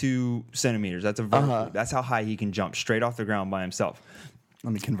 72 centimeters. That's a vertical. That's how high he can jump straight off the ground by himself.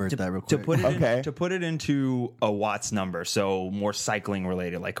 Let me convert that real To quick. put it into a watts number, so more cycling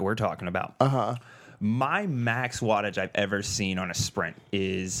related, like we're talking about. My max wattage I've ever seen on a sprint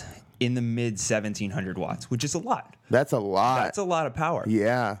is in the mid 1700 watts, which is a lot. That's a lot. That's a lot of power.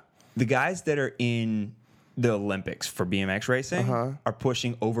 Yeah. The guys that are in the Olympics for BMX racing are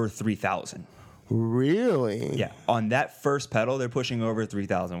pushing over 3,000. Really? Yeah. On that first pedal, they're pushing over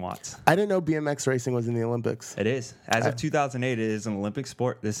 3,000 watts. I didn't know BMX racing was in the Olympics. It is. As of 2008, it is an Olympic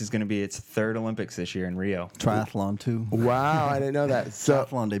sport. This is going to be its third Olympics this year in Rio. Triathlon, too. Wow, I didn't know that. So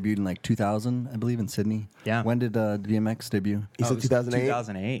Triathlon debuted in like 2000, I believe, in Sydney. Yeah. When did DMX debut? you said 2008?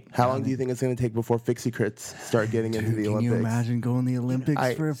 2008. How long do you think it's going to take before fixie crits start getting into the Can Olympics? you imagine going to the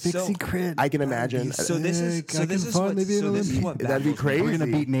Olympics for a fixie crit? I can imagine. So this is what That'd be crazy. We're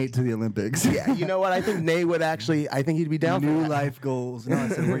going to beat Nate to the Olympics. Yeah, you know what? I think Nate would actually. I think he'd be down for New that. life goals. No, I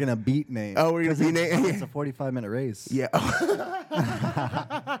said we're going to beat Nate. Oh, we're gonna beat Nate. It's a 45-minute race. Yeah.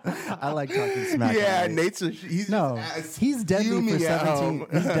 I like talking smack. Yeah, on Nate. Nate's. He's No, just he's deadly for fuming at 17. home.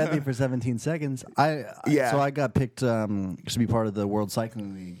 He's deadly for 17 seconds. Yeah. So I got picked to be part of the World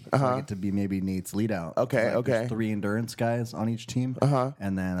Cycling League. So I get to be maybe Nate's lead out. Okay, Like, okay. There's 3 endurance guys on each team,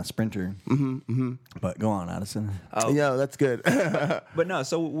 and then a sprinter. But go on, Addison. Yeah, that's good. But no,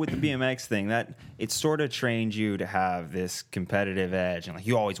 so with the BMX thing, that it sort of trained you to have this competitive edge, and like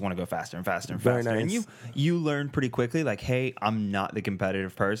you always want to go faster and faster and Very faster. And nice. you learn pretty quickly, like, hey, I'm not the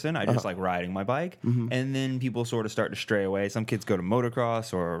competitive person. I just like riding my bike. And then people sort of start to stray away. Some kids go to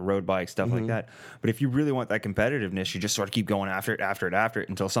motocross or road bike, stuff like that. But if you really want that competitiveness, you just sort of keep going after it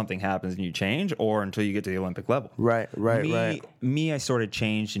until something happens and you change, or until you get to the Olympic level. Right. Me, I sort of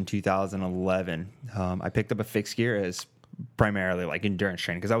changed in 2011. I picked up a fixed gear as primarily like endurance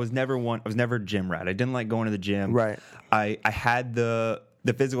training because I was never a gym rat. I didn't like going to the gym. Right. I had the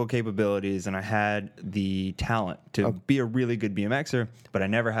physical capabilities and I had the talent to be a really good BMXer, but I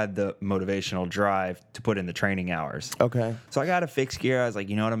never had the motivational drive to put in the training hours. Okay. So I got a fixed gear. I was like,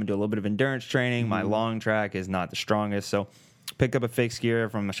 you know what, I'm gonna do a little bit of endurance training. My long track is not the strongest, so picked up a fixed gear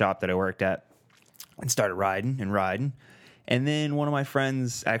from the shop that I worked at and started riding. And then one of my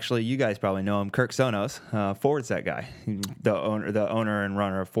friends, actually, you guys probably know him, Kirk Sonos, Forward Set guy, the owner and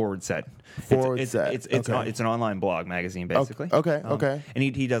runner of Forward Set. Forward Set. It's an online blog magazine, basically. Okay. And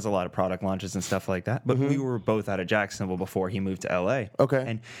he does a lot of product launches and stuff like that. But we were both out of Jacksonville before he moved to LA. Okay.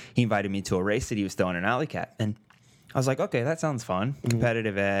 And he invited me to a race that he was throwing in Alley Cat. And I was like, okay, that sounds fun.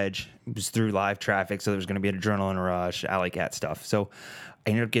 Competitive edge. It was through live traffic, so there was going to be an adrenaline rush, alley cat stuff. So I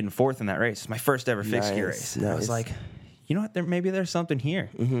ended up getting fourth in that race. It's my first ever fixed gear race. And I was like, you know what? Maybe there's something here.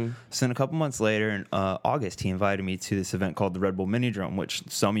 So then a couple months later, in August, he invited me to this event called the Red Bull Mini Drome, which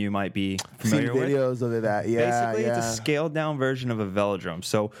some of you might be familiar with. Seen videos of that. Yeah, Basically, it's a scaled down version of a velodrome.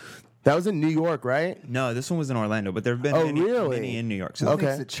 So that was in New York, right? no, this one was in Orlando, but there have been many in New York. So What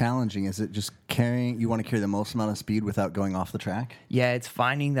makes it challenging? Is it just you want to carry the most amount of speed without going off the track? yeah, it's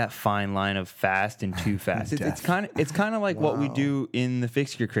finding that fine line of fast and too fast. It's kind of like what we do in the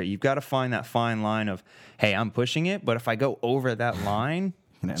fixed gear crate. You've got to find that fine line of, hey, I'm pushing it, but if I go over that line,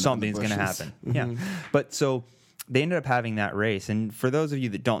 something's going to happen. Yeah, but so they ended up having that race, and for those of you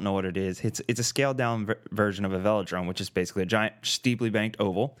that don't know what it is, it's a scaled down version of a velodrome, which is basically a giant, steeply banked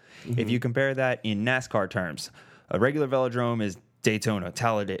oval. If you compare that in NASCAR terms, a regular velodrome is Daytona,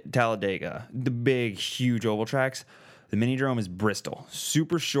 Talladega, the big, huge oval tracks. The mini drome is Bristol.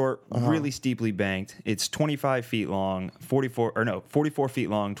 Super short, really steeply banked. It's 25 feet long, 44 feet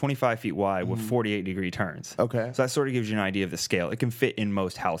long, 25 feet wide with 48-degree turns. Okay. So that sort of gives you an idea of the scale. It can fit in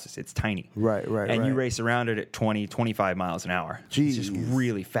most houses. It's tiny. Right. And you race around it at 20, 25 miles an hour. Jeez. It's just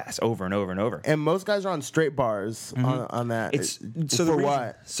really fast over and over and over. And most guys are on straight bars on that.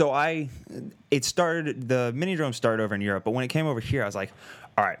 The mini drome started over in Europe, but when it came over here, I was like,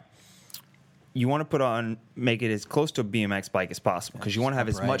 all right, you want to make it as close to a BMX bike as possible because you want to have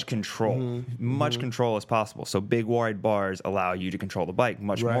as much control, control as possible. So big wide bars allow you to control the bike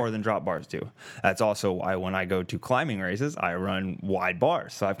much more than drop bars do. That's also why when I go to climbing races, I run wide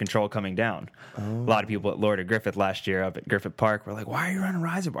bars, so I have control coming down. A lot of people at Lord of Griffith last year up at Griffith Park were like, why are you running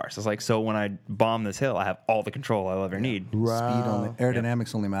riser bars? I was like, so when I bomb this hill, I have all the control I'll ever need. Speed only,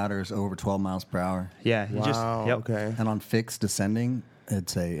 aerodynamics only matters over 12 miles per hour. Yeah. Okay. And on fixed descending, I'd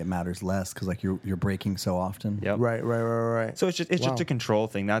say it matters less because like you're braking so often. Yep. Right. So it's just a control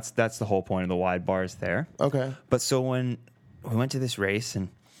thing. That's the whole point of the wide bars there. Okay. But so when we went to this race, and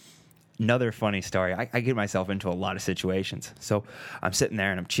another funny story, I get myself into a lot of situations. So I'm sitting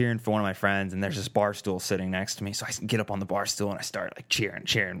there and I'm cheering for one of my friends, and there's this bar stool sitting next to me. So I get up on the bar stool and I start like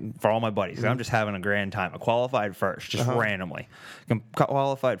cheering for all my buddies. I'm just having a grand time. I qualified first, just randomly.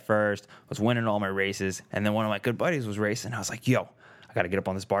 Qualified first, was winning all my races, and then one of my good buddies was racing. I was like, yo, I got to get up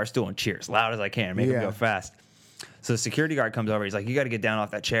on this bar stool and cheer as loud as I can, make him go fast. So the security guard comes over. He's like, you got to get down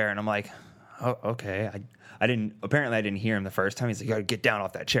off that chair. And I'm like, oh, okay. I didn't hear him the first time. He's like, you got to get down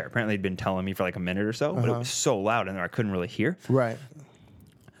off that chair. Apparently he'd been telling me for like a minute or so, but it was so loud in there I couldn't really hear. Right.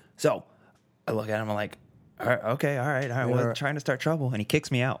 So I look at him. I'm like, all right. Well, trying to start trouble. And he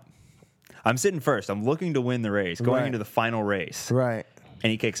kicks me out. I'm sitting first. I'm looking to win the race, going into the final race. Right.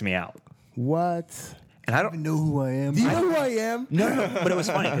 And he kicks me out. What? And I don't even know who I am. Do you know who I am? No. But it was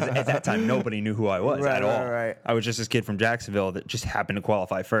funny because at that time, nobody knew who I was at all. Right. I was just this kid from Jacksonville that just happened to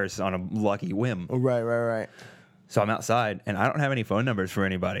qualify first on a lucky whim. Right. So I'm outside, and I don't have any phone numbers for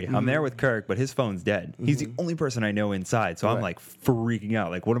anybody. I'm there with Kirk, but his phone's dead. He's the only person I know inside. So I'm like freaking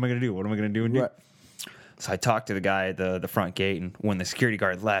out. Like, what am I going to do? What am I going to do? So I talked to the guy at the front gate, and when the security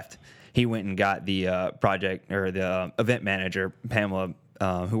guard left, he went and got the the event manager, Pamela,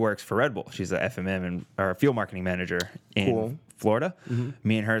 who works for Red Bull. She's a FMM or a field marketing manager in Florida.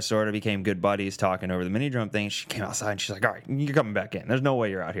 Me and her sort of became good buddies talking over the mini drone thing. She came outside and she's like, all right, you're coming back in. There's no way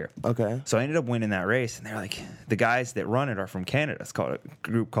you're out here. Okay. So I ended up winning that race, and they're like, the guys that run it are from Canada. It's called a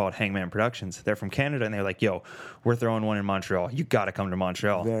group called Hangman Productions. They're from Canada, and they're like, yo, we're throwing one in Montreal. You got to come to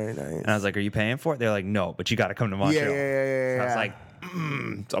Montreal. Very nice. And I was like, are you paying for it? They're like, no, but you got to come to Montreal. Yeah. I was like,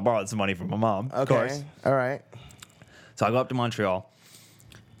 so I borrowed some money from my mom, of course. All right. So I go up to Montreal,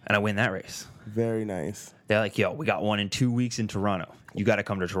 and I win that race. Very nice. They're like, yo, we got one in 2 weeks in Toronto. You got to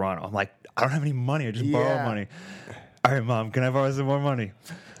come to Toronto. I'm like, I don't have any money. I just borrowed money. All right, Mom, can I borrow some more money?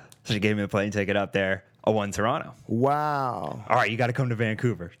 So she gave me a plane ticket up there. I won Toronto. Wow. All right, you got to come to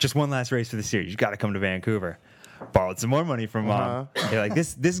Vancouver. Just one last race for the series. You got to come to Vancouver. Borrowed some more money from Mom. They're like,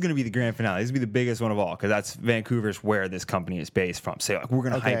 this is going to be the grand finale. This is going to be the biggest one of all because that's Vancouver's where this company is based from. So like, we're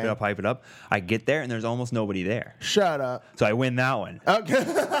going to hype it up. I get there, and there's almost nobody there. Shut up. So I win that one.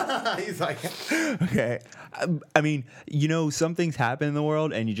 Okay. He's like, okay. I mean, some things happen in the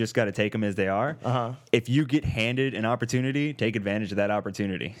world, and you just got to take them as they are. If you get handed an opportunity, take advantage of that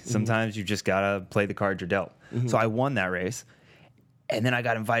opportunity. Sometimes you just got to play the cards you're dealt. So I won that race, and then I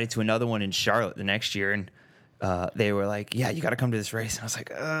got invited to another one in Charlotte the next year, and they were like, yeah, you got to come to this race. And I was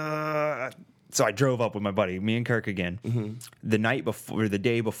like, So I drove up with my buddy, me and Kirk again. The night before, or the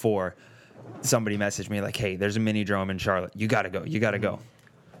day before, somebody messaged me like, hey, there's a mini drome in Charlotte. You got to go. You got to go.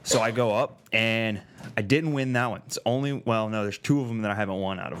 So I go up, and I didn't win that one. There's two of them that I haven't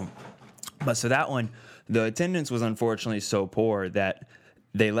won out of them. But so that one, The attendance was unfortunately so poor that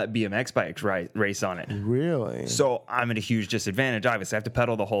they let BMX bikes race on it. Really? So I'm at a huge disadvantage. Obviously, I have to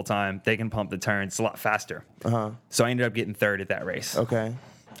pedal the whole time. They can pump the turns. It's a lot faster. So I ended up getting third at that race. Okay.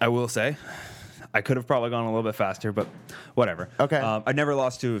 I will say, I could have probably gone a little bit faster, but whatever. Okay. I never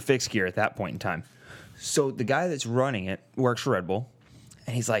lost to fixed gear at that point in time. So the guy that's running it works for Red Bull.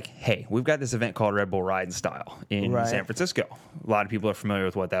 And he's like, hey, we've got this event called Red Bull Ride and Style in San Francisco. A lot of people are familiar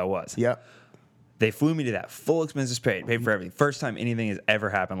with what that was. Yep. They flew me to that, full expenses paid for everything. First time anything has ever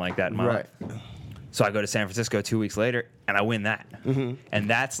happened like that in my life. So I go to San Francisco 2 weeks later, and I win that. And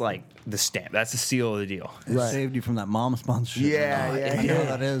that's like the stamp. That's the seal of the deal. It saved you from that mom sponsorship. Yeah. You know what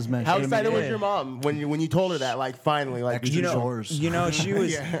that is, man. How She excited made was it. your mom when you told her that? Like finally, like Extra chores. She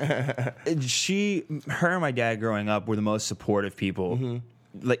was, her and my dad growing up were the most supportive people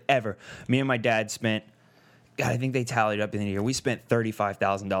like ever. Me and my dad spent, God, I think they tallied up in the year. We spent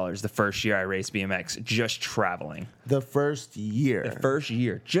 $35,000 the first year I raced BMX just traveling. The first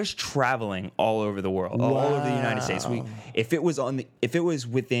year. Just traveling all over the world, all over the United States. If it was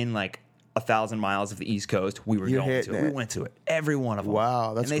within like 1,000 miles of the East Coast, we were going to it. We went to it, every one of them.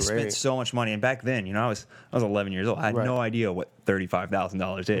 Wow, that's and they great. spent so much money. And back then, I was 11 years old. I had no idea what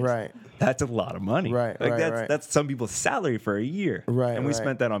 $35,000 is. Right. That's a lot of money. Right. That's some people's salary for a year. Right. And we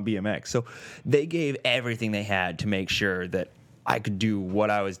spent that on BMX. So they gave everything they had to make sure that I could do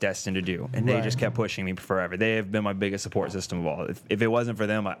what I was destined to do. And they just kept pushing me forever. They have been my biggest support system of all. If it wasn't for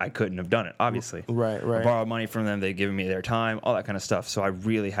them, I couldn't have done it, obviously. Right. I borrowed money from them. They've given me their time, all that kind of stuff. So I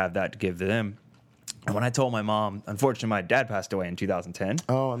really have that to give to them. And when I told my mom, unfortunately, my dad passed away in 2010.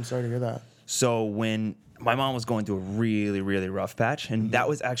 Oh, I'm sorry to hear that. So when my mom was going through a really, really rough patch, and that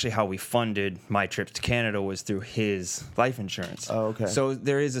was actually how we funded my trips to Canada, was through his life insurance. Oh, okay. So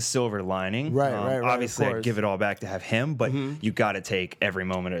there is a silver lining. Right, Obviously, of I'd course. give it all back to have him, but you got to take every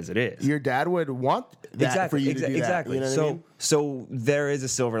moment as it is. Your dad would want that for you to do that. Exactly. You know what I mean? So there is a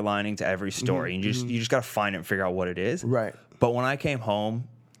silver lining to every story, and you just got to find it and figure out what it is. Right. But when I came home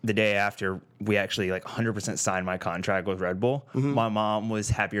the day after we actually 100% signed my contract with Red Bull, my mom was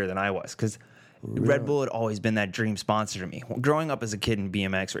happier than I was because Red Bull had always been that dream sponsor to me. Growing up as a kid in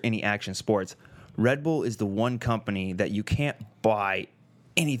BMX or any action sports, Red Bull is the one company that you can't buy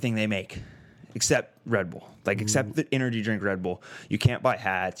anything they make except Red Bull. Except the energy drink Red Bull. You can't buy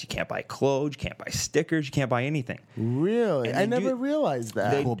hats, you can't buy clothes, you can't buy stickers, you can't buy anything. Really? And I they never realized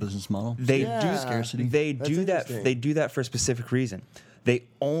that. Cool business model. They Yeah. do Scarcity. They That's do that. interesting. They do that for a specific reason. They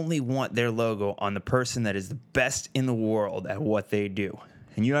only want their logo on the person that is the best in the world at what they do,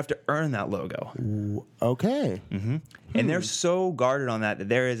 and you have to earn that logo. Okay. And they're so guarded on that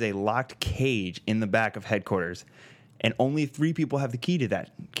there is a locked cage in the back of headquarters, and only 3 people have the key to that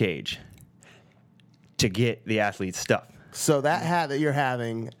cage to get the athlete's stuff. So that hat that you're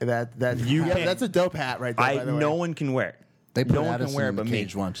having, that's a dope hat right there. by the way. No one can wear it. They put No one can Addison wear it in the but me.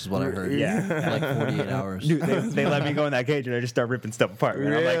 cage once, is what I heard. Yeah. Like 48 hours. Dude, they let me go in that cage and I just start ripping stuff apart. Man.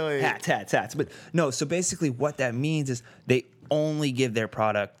 I'm Really? like, hats. But no, so basically what that means is they only give their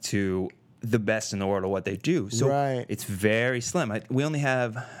product to the best in the world of what they do. So Right. it's very slim. We only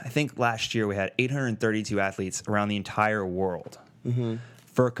have, I think last year we had 832 athletes around the entire world.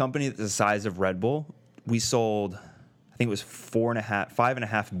 For a company that's the size of Red Bull, we sold, I think it was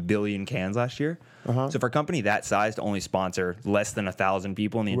 5.5 billion cans last year. So for a company that size to only sponsor less than 1,000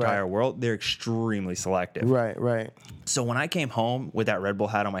 people in the entire world, they're extremely selective. Right. So when I came home with that Red Bull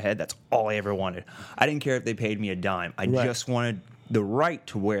hat on my head, that's all I ever wanted. I didn't care if they paid me a dime. I just wanted the right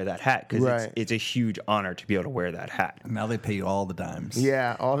to wear that hat because it's a huge honor to be able to wear that hat. Now they pay you all the dimes.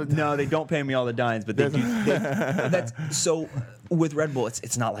 Yeah, all the time. No, they don't pay me all the dimes, but they do. That's so. With Red Bull,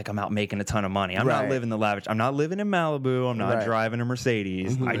 it's not like I'm out making a ton of money. I'm not living the lavish. I'm not living in Malibu. I'm not driving a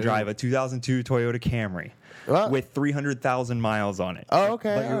Mercedes. I drive a 2002 Toyota Camry with 300,000 miles on it. Oh,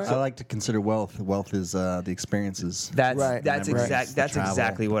 okay. But all right. I like to consider wealth. Wealth is the experiences. That's Memories, the travel,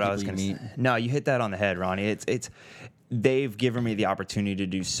 exactly what the I was people going you to say. meet. No, you hit that on the head, Ronnie. It's they've given me the opportunity to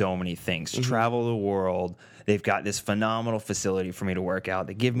do so many things, travel the world. They've got this phenomenal facility for me to work out.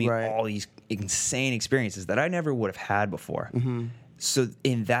 They give me all these insane experiences that I never would have had before. So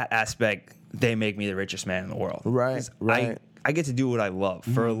in that aspect, they make me the richest man in the world. Right, 'Cause right. I get to do what I love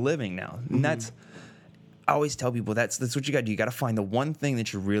for a living now. And that's, I always tell people that's what you got to do. You got to find the one thing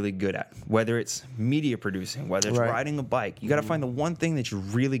that you're really good at, whether it's media producing, whether it's riding a bike. You got to find the one thing that you're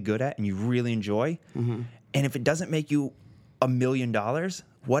really good at and you really enjoy. And if it doesn't make you $1 million,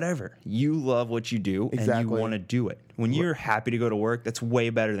 whatever. You love what you do and you want to do it. When you're happy to go to work, that's way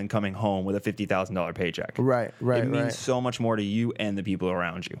better than coming home with a $50,000 paycheck. Right. It means so much more to you and the people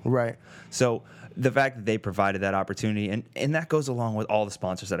around you. Right. So the fact that they provided that opportunity, and that goes along with all the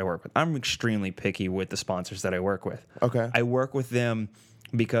sponsors that I work with. I'm extremely picky with the sponsors that I work with. Okay. I work with them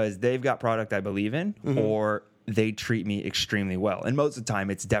because they've got product I believe in, or they treat me extremely well. And most of the time,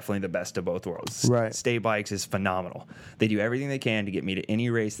 it's definitely the best of both worlds. Right. Stay Bikes is phenomenal. They do everything they can to get me to any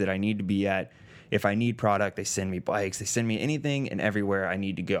race that I need to be at. If I need product, they send me bikes. They send me anything and everywhere I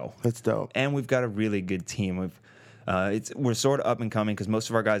need to go. That's dope. And we've got a really good team. We're sort of up and coming because most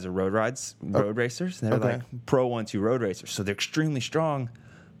of our guys are road racers. They're like Pro 1-2 road racers. So they're extremely strong,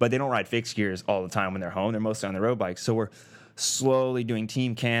 but they don't ride fixed gears all the time when they're home. They're mostly on the road bikes. So we're slowly doing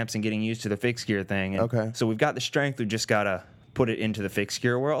team camps and getting used to the fixed gear thing. And so we've got the strength. We've just got to put it into the fixed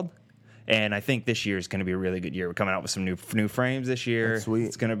gear world. And I think this year is going to be a really good year. We're coming out with some new frames this year. That's sweet.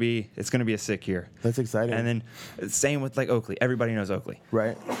 It's going to be a sick year. That's exciting. And then same with like Oakley. Everybody knows Oakley.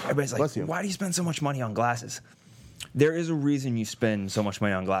 Right. Everybody's like, why do you spend so much money on glasses? There is a reason you spend so much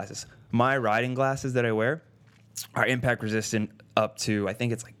money on glasses. My riding glasses that I wear are impact resistant up to, I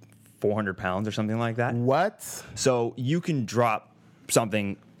think it's like 400 pounds or something like that. What? So you can drop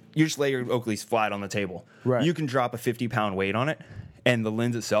something. You just lay your Oakleys flat on the table. Right. You can drop a 50-pound weight on it, and the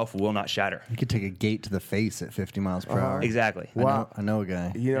lens itself will not shatter. You could take a gate to the face at 50 miles per hour. Exactly. Wow. I know a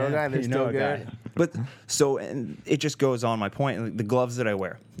guy. You know a guy, and they're still good. But so, and it just goes on my point. Like, the gloves that I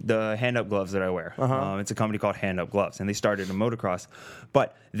wear, the hand-up gloves that I wear, it's a company called Hand Up Gloves, and they started in motocross.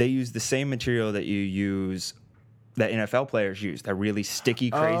 But they use the same material that you use, that NFL players use, that really sticky,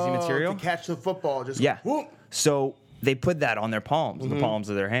 crazy material. To catch the football. Just whoop. So they put that on their palms, the palms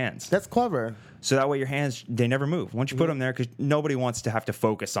of their hands. That's clever. So that way your hands, they never move. Once you put them there, because nobody wants to have to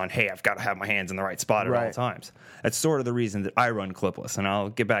focus on, hey, I've got to have my hands in the right spot at all times. That's sort of the reason that I run clipless, and I'll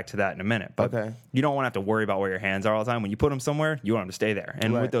get back to that in a minute. But you don't want to have to worry about where your hands are all the time. When you put them somewhere, you want them to stay there.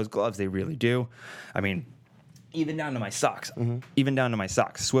 And with those gloves, they really do. I mean, even down to my socks. Even down to my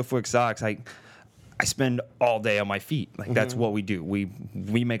socks. Swiftwick socks, I spend all day on my feet. Like, that's what we do. We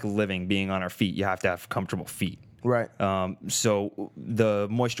make a living being on our feet. You have to have comfortable feet. Right. So the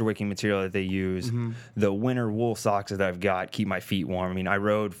moisture wicking material that they use, the winter wool socks that I've got keep my feet warm. I mean, I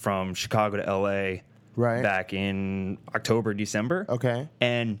rode from Chicago to LA back in October, December. Okay.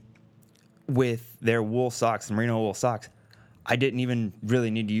 And with their wool socks, the merino wool socks, I didn't even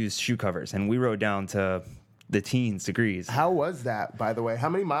really need to use shoe covers. And we rode down to the teens degrees. How was that, by the way? How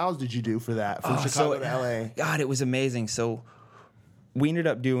many miles did you do for that from Chicago to LA? God, it was amazing. So we ended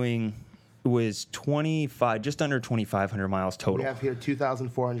up doing... It was just under 2,500 miles total. We have here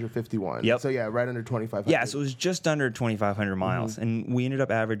 2,451. Yep. So yeah, right under 2,500. Yeah, so it was just under 2,500 miles, and we ended up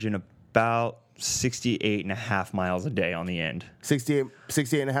averaging about 68 and a half miles a day on the end. 68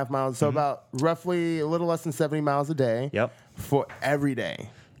 and a half miles. So about roughly a little less than 70 miles a day. Yep. For every day.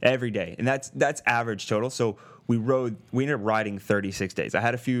 Every day, and that's average total. So we ended up riding 36 days. I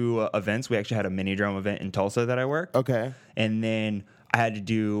had a few events. We actually had a mini drone event in Tulsa that I worked. Okay. And then I had to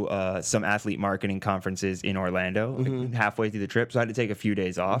do some athlete marketing conferences in Orlando halfway through the trip, so I had to take a few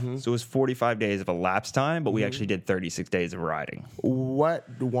days off. So it was 45 days of elapsed time, but we actually did 36 days of riding. Where'd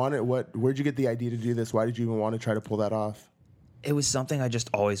you get the idea to do this? Why did you even want to try to pull that off? It was something I just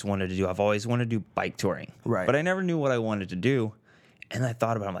always wanted to do. I've always wanted to do bike touring. Right. But I never knew what I wanted to do. And I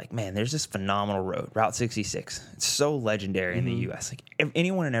thought about it. I'm like, man, there's this phenomenal road, Route 66. It's so legendary in the U.S. Like,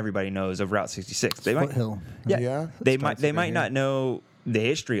 anyone and everybody knows of Route 66. They Foothill. Yeah. They might not know the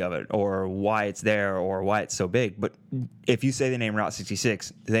history of it or why it's there or why it's so big. But if you say the name Route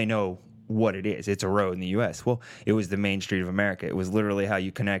 66, they know what it is. It's a road in the U.S. Well, it was the main street of America. It was literally how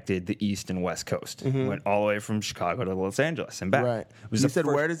you connected the East and West Coast. Went all the way from Chicago to Los Angeles and back. Right. It was You said,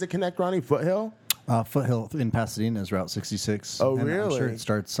 where does it connect, Ronnie? Foothill? Foothill in Pasadena is Route 66. Oh, and really? I'm sure it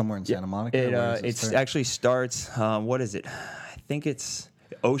starts somewhere in Santa Monica. It actually starts, what is it? I think it's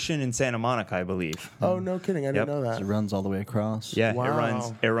Ocean in Santa Monica, I believe. Oh, no kidding. I didn't know that. It runs all the way across. Yeah,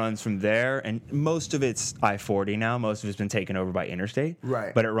 Wow. it runs from there, and most of it's I-40 now. Most of it's been taken over by interstate.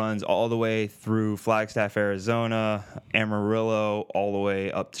 Right. But it runs all the way through Flagstaff, Arizona, Amarillo, all the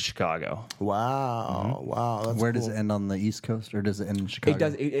way up to Chicago. Wow. Wow. That's Where cool. does it end on the East Coast, or does it end in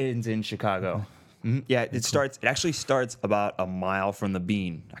Chicago? It ends in Chicago. Yeah, it actually starts about a mile from the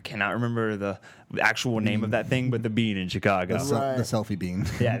Bean. I cannot remember the actual name of that thing, but the Bean in Chicago. Right. The selfie bean.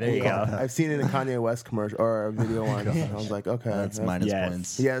 Yeah, there you go. I've seen it in a Kanye West commercial or a video on it. I was like, okay. That's minus Yes.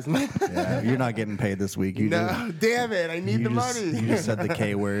 points. Yes. Yeah, you're not getting paid this week. You No, damn it. I need the money. You just said the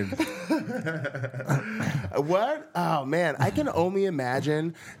K word. What? Oh, man. I can only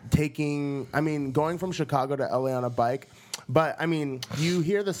imagine going from Chicago to LA on a bike. But I mean, you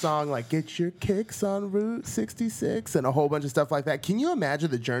hear the song like "Get Your Kicks on Route 66" and a whole bunch of stuff like that. Can you imagine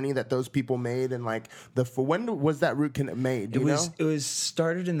the journey that those people made and like when was that route made? It was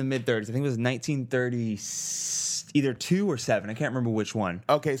started in the mid 30s. I think it was 1930, either 2 or 7. I can't remember which one.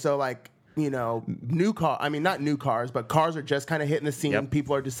 Okay, so like, you know, not new cars, but cars are just kind of hitting the scene. Yep.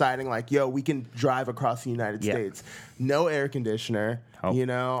 People are deciding like, yo, we can drive across the United States. No air conditioner, you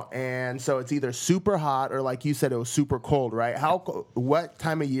know, and so it's either super hot or like you said, it was super cold, right? What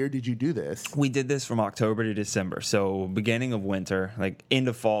time of year did you do this? We did this from October to December, so beginning of winter, like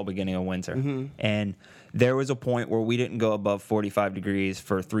into fall, beginning of winter. Mm-hmm. And there was a point where we didn't go above 45 degrees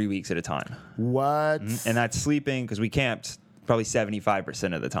for 3 weeks at a time. What? And that's sleeping because we camped probably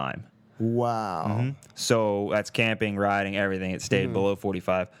 75% of the time. Wow. Mm-hmm. So that's camping, riding, everything. It stayed below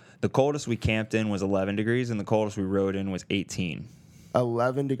 45. The coldest we camped in was 11 degrees, and the coldest we rode in was 18.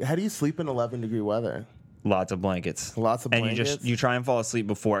 11 degrees. How do you sleep in 11-degree weather? Lots of blankets. Lots of blankets? And you try and fall asleep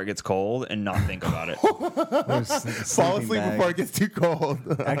before it gets cold and not think about it. Fall asleep before it gets too cold.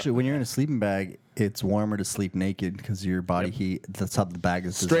 Actually, when you're in a sleeping bag, it's warmer to sleep naked because your body heat, that's how the bag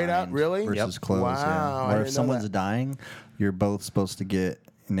is Straight designed. up, really? Versus clothes, Wow, I yeah. Or didn't if know someone's that. dying, you're both supposed to get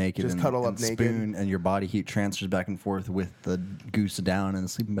naked Just and, cuddle and up naked. spoon, and your body heat transfers back and forth with the goose down in the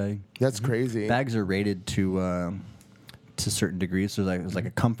sleeping bag. That's crazy. Bags are rated to certain degrees. So there's like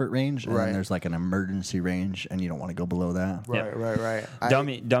a comfort range, and Right. then there's like an emergency range, and you don't want to go below that. Right.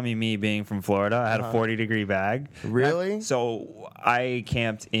 Dummy me being from Florida, I had a 40-degree bag. Really? So I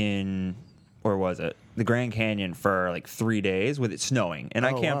camped in, where was it? The Grand Canyon for like 3 days with it snowing. And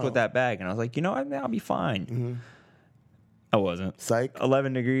I camped with that bag, and I was like, you know what? I'll be fine. Mm-hmm. I wasn't. Psych.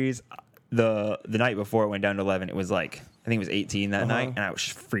 11 degrees. The night before it went down to 11, it was like, I think it was 18 that night, and I was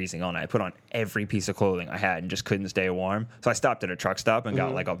freezing all night. I put on every piece of clothing I had and just couldn't stay warm. So I stopped at a truck stop and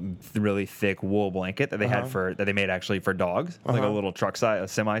got like a really thick wool blanket that they had that they made actually for dogs, like a little truck size, a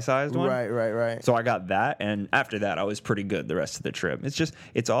semi-sized one. Right. So I got that, and after that, I was pretty good the rest of the trip.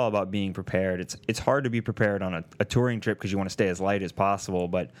 It's all about being prepared. It's hard to be prepared on a touring trip because you want to stay as light as possible,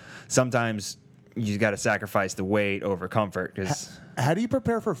 but sometimes you got to sacrifice the weight over comfort. Because how do you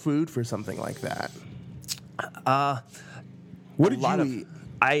prepare for food for something like that? What did you eat?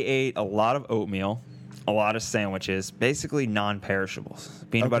 I ate a lot of oatmeal, a lot of sandwiches, basically non-perishables.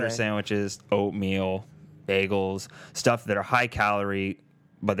 Peanut butter sandwiches, oatmeal, bagels, stuff that are high calorie,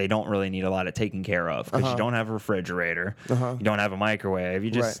 but they don't really need a lot of taking care of because you don't have a refrigerator, you don't have a microwave.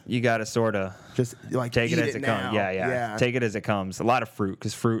 You got to sort of just like take it eat as it comes. Yeah. Take it as it comes. A lot of fruit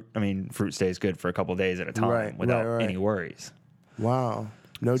because fruit stays good for a couple days at a time without any worries. Wow.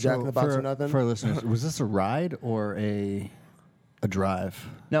 No Jack in the Box or nothing? For our listeners, was this a ride or a drive?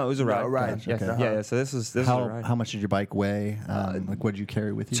 No, it was a ride. A ride. Gotcha. Okay. Yeah. So this is a ride. How much did your bike weigh? Like, what did you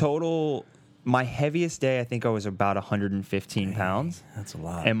carry with you? Total, my heaviest day, I think I was about 115 pounds. That's a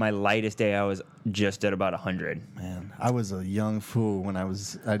lot. And my lightest day, I was just at about 100. Man, I was a young fool when I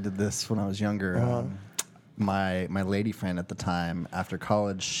did this when I was younger. My lady friend at the time, after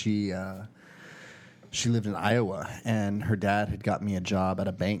college, she lived in Iowa, and her dad had got me a job at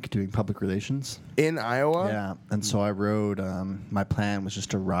a bank doing public relations. In Iowa? Yeah, and so I rode. My plan was just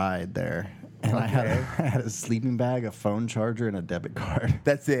to ride there, and I had a sleeping bag, a phone charger, and a debit card.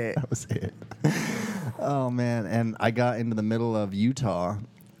 That's it. That was it. Oh man! And I got into the middle of Utah,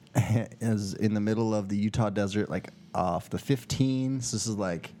 is in the middle of the Utah desert, like off the 15. So this is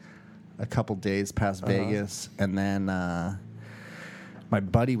like a couple days past Vegas, and then. My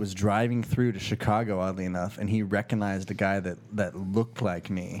buddy was driving through to Chicago, oddly enough, and he recognized a guy that looked like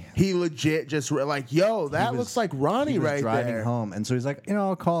me. He legit just like, yo, that looks like Ronnie right there. He was driving home, and so he's like,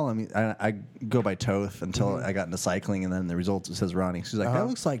 I'll call him. I go by Toth until I got into cycling, and then the results it says Ronnie. So he's like, that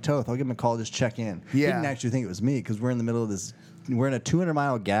looks like Toth. I'll give him a call, just check in. Yeah. He didn't actually think it was me because we're in the middle of this. We're in a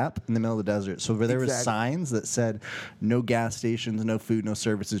 200-mile gap in the middle of the desert. So there were signs that said no gas stations, no food, no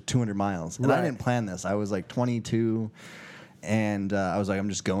services, 200 miles. And I didn't plan this. I was like 22. And I was like, I'm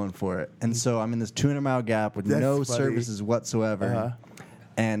just going for it. And so I'm in this 200-mile gap with no services whatsoever,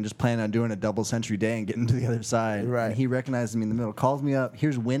 and just planning on doing a double century day and getting to the other side. Right. And he recognizes me in the middle, calls me up.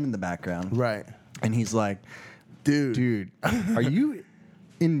 Here's wind in the background. Right. And he's like, dude, are you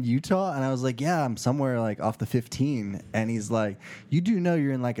in Utah? And I was like, yeah, I'm somewhere like off the 15. And he's like, you do know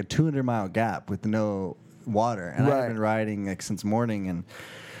you're in like a 200-mile gap with no water. And I've been riding like since morning, and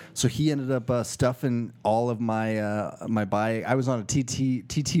so he ended up stuffing all of my my bike. I was on a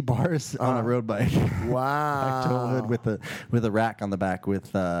TT bars on a road bike. Wow. Back to hood with a rack on the back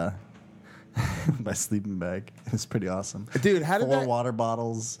with My sleeping bag. It's pretty awesome. Dude, how did 4 that water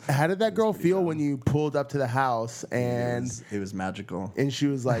bottles. How did that girl feel when you pulled up to the house and It was magical. and she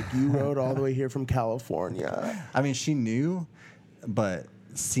was like, "You rode all the way here from California." I mean, she knew, but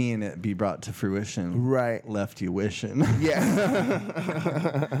seeing it be brought to fruition Right. left you wishing. Yeah.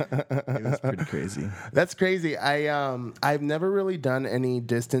 It was pretty crazy. That's crazy. I've never really done any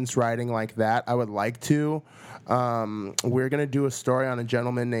distance riding like that. I would like to. We're gonna do a story on a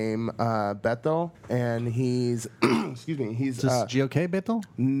gentleman named Beto, and he's excuse me, he's Just GOK, Beto?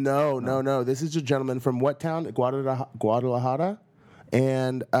 no. This is a gentleman from what town? Guadalajara.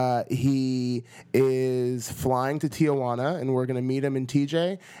 And he is flying to Tijuana, and we're going to meet him in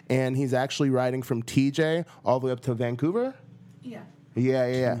TJ. And he's actually riding from TJ all the way up to Vancouver. Yeah.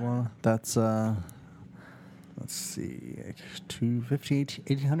 Yeah. Well, that's, let's see, 250,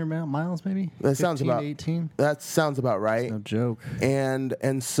 1,800 miles maybe? That sounds 15 about to 18? That sounds about right. No joke. And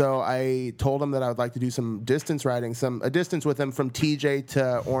so I told him that I would like to do some distance riding, a distance with him from TJ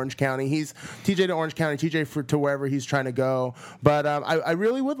to Orange County. He's TJ to Orange County, TJ to wherever he's trying to go. But I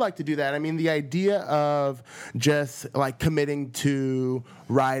really would like to do that. I mean, the idea of just like committing to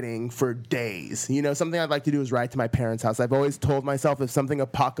riding for days. You know, something I'd like to do is ride to my parents' house. I've always told myself if something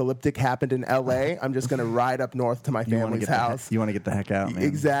apocalyptic happened in LA, I'm just going to ride up north to my family's house. You want to get the heck out, man.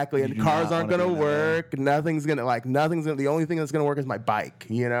 Exactly. You And do cars not aren't wanna going to be in LA. work. The only thing that's going to work is my bike,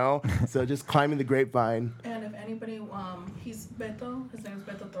 you know? So just climbing the grapevine. And if anybody, he's Beto. His name is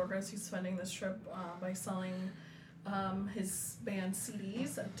Beto Torres. He's funding this trip by selling his band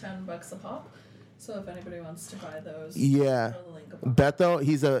CDs at $10 a pop. So if anybody wants to buy those, Yeah. throw the link above. Beto,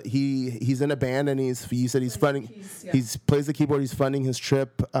 he's in a band, and you said he's funding. Yeah. He's plays the keyboard. He's funding his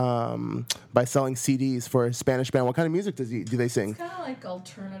trip by selling CDs for a Spanish band. What kind of music do they sing? It's kind of like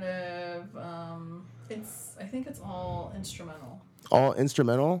alternative. I think it's all instrumental. All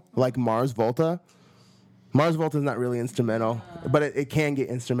instrumental, like Mars Volta. Mars Volta is not really instrumental, but it can get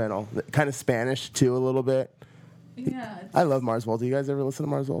instrumental. Kind of Spanish too, a little bit. Yeah. I love Mars Volta. You guys ever listen to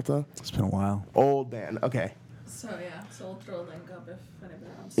Mars Volta? It's been a while. Old band. Okay. So we'll throw a link up if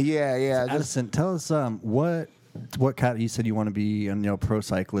anybody wants. Yeah. Addison, tell us what cat you said you want to be a pro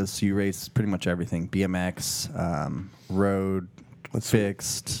cyclist. You race pretty much everything: BMX, road,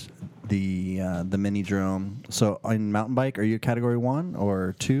 fixed, the mini drone. So on mountain bike, are you a category 1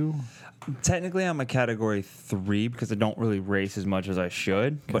 or 2? Technically, I'm a category 3 because I don't really race as much as I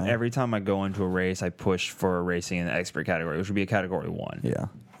should. But Okay. every time I go into a race, I push for racing in the expert category, which would be a category 1. Yeah,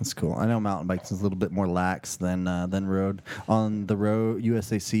 that's cool. I know mountain bikes is a little bit more lax than road. On the road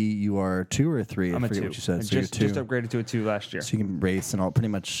USAC, you are 2 or 3. I'm I a forget 2. what you said. I So just you're 2. upgraded to a 2 last year. So you can race and all, pretty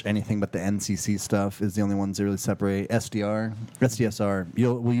much anything but the NCC stuff is the only ones that really separate. SDSR.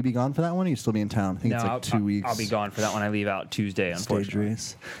 Will you be gone for that one? Or you still be in town? I think it's like 2 weeks. I'll be gone for that one. I leave out Tuesday, Stage unfortunately.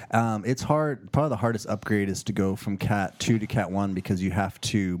 race. It's hard. Probably the hardest upgrade is to go from Cat 2 to Cat 1 because you have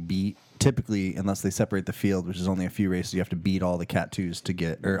to beat. Typically, unless they separate the field, which is only a few races, you have to beat all the Cat 2s to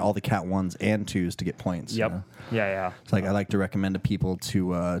get, or all the Cat 1s and 2s to get points. Yep. You know? Yeah. It's like I like to recommend to people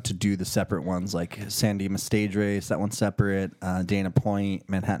to do the separate ones, like San Dimas Stage Race. That one's separate. Dana Point,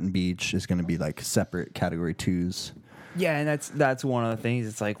 Manhattan Beach is going to be like separate Category 2s. Yeah, and that's one of the things.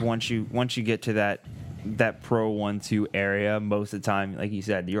 It's like once you get to that Pro 1-2 area, most of the time, like you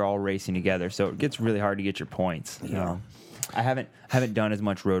said, you're all racing together, so it gets really hard to get your points. You know? I haven't done as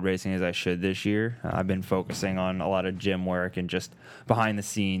much road racing as I should this year. I've been focusing on a lot of gym work and just behind the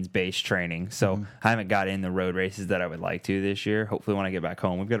scenes base training. So I haven't got in the road races that I would like to this year. Hopefully when I get back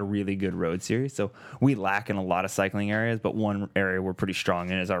home, we've got a really good road series. So we lack in a lot of cycling areas, but one area we're pretty strong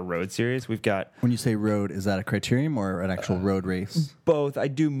in is our road series. We've got When you say road, is that a criterium or an actual road race? both. I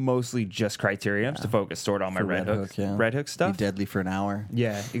do mostly just criteriums to focus sort of on my For red hook, yeah. red hook stuff. Be deadly for an hour.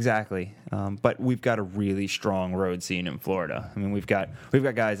 Yeah, exactly. But we've got a really strong road scene in Florida. I mean, we've got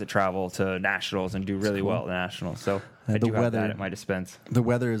guys that travel to nationals and do really well at the nationals. So I the do have weather- that at my dispense. The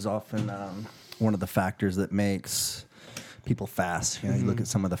weather is often one of the factors that makes people fast. You know, you look at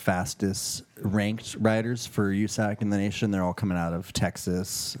some of the fastest ranked riders for USAC in the nation. They're all coming out of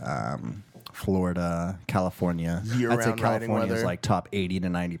Texas, Florida, California. Year-round I'd say riding California is weather. like top 80 to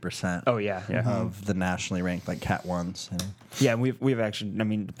 90%. Oh yeah. Of the nationally ranked like Cat 1s. You know? Yeah, and we've actually, I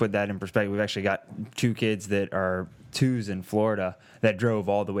mean, to put that in perspective, we've actually got 2 kids that are twos in Florida that drove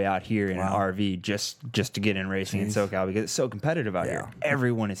all the way out here in Wow. an RV just to get in racing in Jeez. SoCal because it's so competitive out Yeah. here.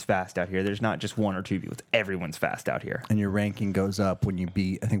 Everyone is fast out here. There's not just one or two people. Everyone's fast out here. And your ranking goes up when you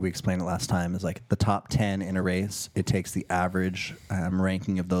beat, I think we explained it last time, is like the top 10 in a race. It takes the average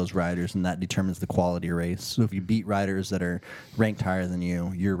ranking of those riders, and that determines the quality of race. So if you beat riders that are ranked higher than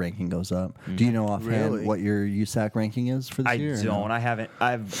you, your ranking goes up. Do you know offhand Really? what your USAC ranking is for this I year? or don't. no?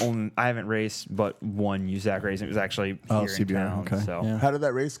 I haven't raced but one USAC race. It was actually here in CBR, town. okay. So Yeah. How did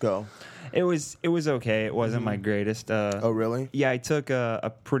that race go? it was okay. It wasn't my greatest. Oh, really? Yeah, I took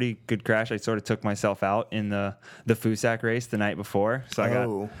a pretty good crash. I sort of took myself out in the FUSAC race the night before, so I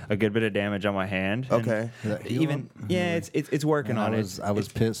Oh. got a good bit of damage on my hand. And Okay. it's working on it. I was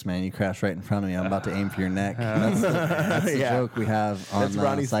pissed, man. You crashed right in front of me. I'm about to aim for your neck. That's the Yeah. joke we have on That's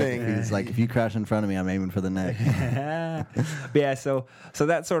Ronnie's Cycle. thing. He's like, if you crash in front of me, I'm aiming for the neck. But yeah, so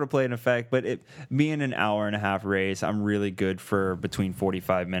that sort of played an effect. But it being an hour and a half race, I'm really good for between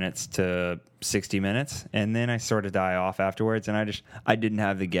 45 minutes to 60 minutes, and then I sort of die off afterwards. And I didn't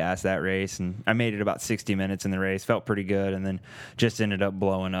have the gas that race, and I made it about 60 minutes in the race, felt pretty good, and then just ended up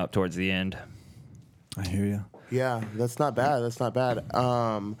blowing up towards the end. I hear you. Yeah, that's not bad. That's not bad.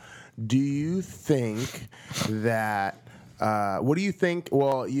 Do you think that? What do you think?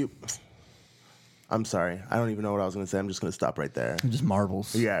 Well, I'm sorry. I don't even know what I was going to say. I'm just going to stop right there. Just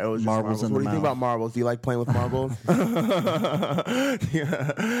marbles. Yeah, it was just marbles. in What the do you think mouth. about marbles? Do you like playing with marbles?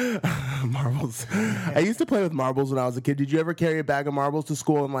 Yeah. Marbles. I used to play with marbles when I was a kid. Did you ever carry a bag of marbles to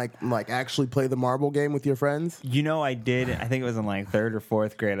school and like actually play the marble game with your friends? You know, I did. I think it was in like third or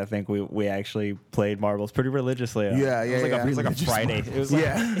fourth grade. I think we actually played marbles pretty religiously. Yeah, It was like yeah. it was like a Friday. It was like,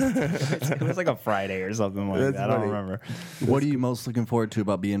 Yeah. it was like a Friday or something like That's that. I don't funny. remember. What are you most looking forward to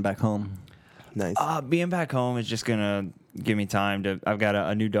about being back home? Nice. Being back home is just gonna give me time to. I've got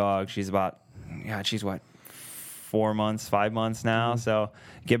a new dog. She's what, 5 months now. So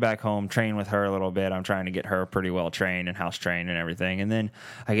get back home, train with her a little bit. I'm trying to get her pretty well trained and house trained and everything. And then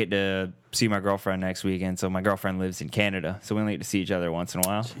I get to see my girlfriend next weekend. So my girlfriend lives in Canada, so we only get to see each other once in a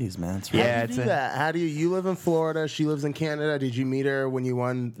while. Jeez, man. It's Yeah, How do it's you do a- that? How do you live in Florida? She lives in Canada. Did you meet her when you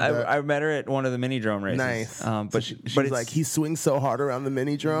won? I met her at one of the mini drone races. Nice. But she's but it's like, he swings so hard around the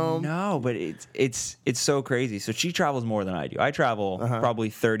mini drone. No, but it's so crazy. So she travels more than I do. I travel probably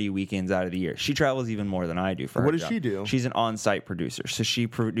 30 weekends out of the year. She travels even more than I do for her What does job. she do? She's an on-site producer. So she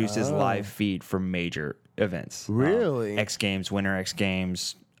produces live feed for major events. Really? X Games, Winter X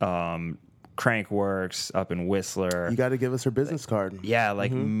Games, Crankworks up in Whistler. You got to give us her business card. Yeah,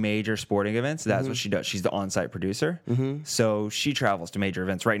 like major sporting events. That's what she does. She's the on-site producer. So she travels to major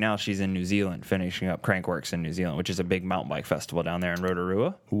events. Right now, she's in New Zealand, finishing up Crankworks in New Zealand, which is a big mountain bike festival down there in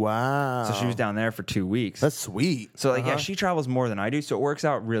Rotorua. Wow. So she was down there for 2 weeks. That's sweet. So yeah, she travels more than I do, so it works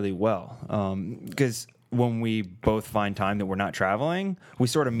out really well. Because when we both find time that we're not traveling, we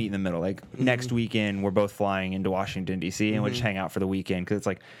sort of meet in the middle. Like next weekend, we're both flying into Washington D.C. and we'll just hang out for the weekend because it's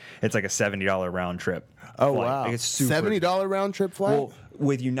like a $70 round trip. Oh, flight. wow. Like, it's super $70 round trip flight? Well,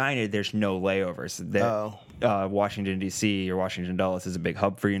 with United, there's no layovers. Washington D.C. or Washington Dulles is a big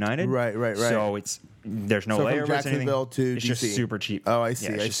hub for United. Right. So there's no So from layovers. or anything. Jacksonville to it's just DC. super cheap. Oh, I see,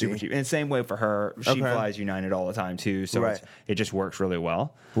 Yeah, it's I just super see. cheap. And same way for her. She Okay. flies United all the time too. So Right. it just works really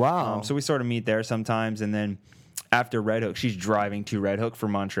well. Wow. So we sort of meet there sometimes, and then after Red Hook, she's driving to Red Hook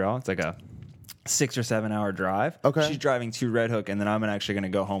from Montreal. It's like a 6 or 7 hour drive. Okay. She's driving to Red Hook, and then I'm actually going to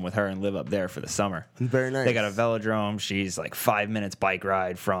go home with her and live up there for the summer. Very nice. They got a velodrome. She's like 5 minutes bike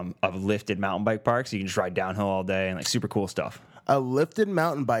ride from a lifted mountain bike park, so you can just ride downhill all day and like super cool stuff. A lifted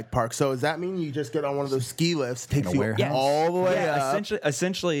mountain bike park. So does that mean you just get on one of those ski lifts, takes a you warehouse? all the way up?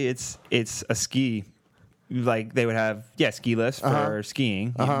 Essentially, it's a ski. Like they would have ski lifts for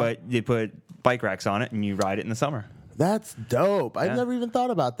skiing, but they put bike racks on it and you ride it in the summer. That's dope. I've Yeah. never even thought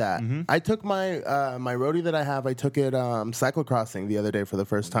about that. I took my my roadie that I have. I took it cyclocrossing the other day for the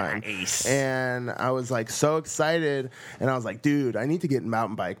first time, Nice. and I was like so excited. And I was like, dude, I need to get a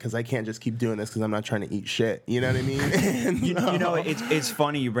mountain bike because I can't just keep doing this because I'm not trying to eat shit. You know what I mean? And, You know, it's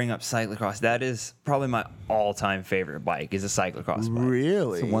funny you bring up cyclocross. That is probably my all-time favorite bike. Is a cyclocross bike.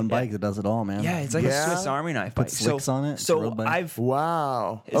 really? It's one bike that does it all, man. Yeah, it's like Yeah? a Swiss Army knife Put bike. slicks on it. It's a So road bike. I've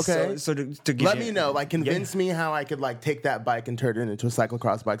Wow. Okay. So to give Let you- me know. Like, convince me how I could like take that bike and turn it into a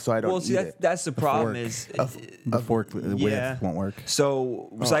cyclocross bike, so I don't Well, eat see, it. that's the problem fork. is The fork the width yeah. won't work. So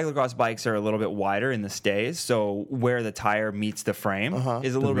Oh. cyclocross bikes are a little bit wider in the stays. So where the tire meets the frame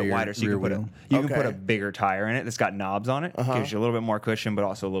is a little bit rear- wider. So you rear can put wheel. you can put Okay. a bigger tire in it that's got knobs on it. Gives you a little bit more cushion, but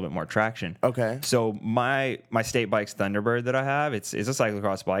also a little bit more traction. Okay. So my state bike's Thunderbird that I have, it's a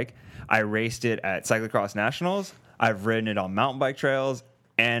cyclocross bike. I raced it at Cyclocross Nationals. I've ridden it on mountain bike trails,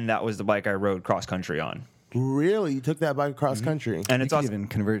 and that was the bike I rode cross country on. Really? You took that bike across country? And You it's could also even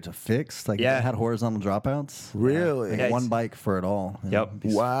convert it to fixed. Like, Yeah. it had horizontal dropouts. Really? Like Yeah, one it's- bike for it all. you Yep.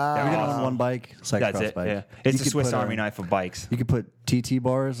 know. Wow. Yeah, We didn't awesome. own one bike, that's cyclocross it. bike. Yeah. You It's a could Swiss put Army knife of bikes. You could put TT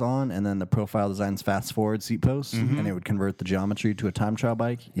bars on, and then the Profile Designs fast forward seat posts, and it would convert the geometry to a time trial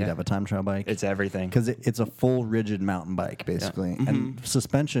bike. You'd Yeah. have a time trial bike. It's everything. Because it's a full rigid mountain bike, basically. And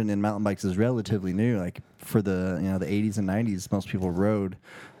suspension in mountain bikes is relatively new. Like for the the 80s and 90s, most people rode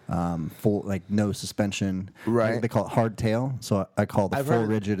full, like, no suspension. Right. They call it hardtail. So I call the I've full heard-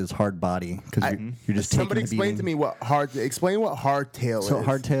 rigid is hard body because you're just taking Somebody the explain beating. to me what hardtail is. So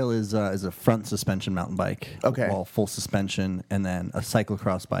hardtail is a front suspension mountain bike. Okay. Well, full suspension, and then a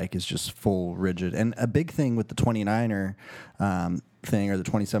cyclocross bike is just full rigid. And a big thing with the 29er thing, or the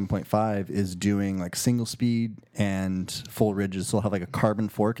 27.5, is doing like single speed and full rigid. So they'll have like a carbon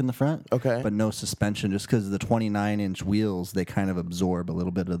fork in the front. Okay. But no suspension, just because the 29-inch wheels, they kind of absorb a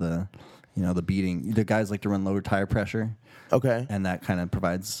little bit of the the beating. The guys like to run lower tire pressure. Okay. And that kind of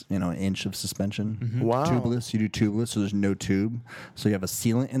provides, an inch of suspension. Wow. Tubeless, you do tubeless, so there's no tube. So you have a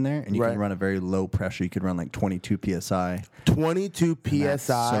sealant in there, and you Right. can run a very low pressure. You could run like 22 PSI. 22 and that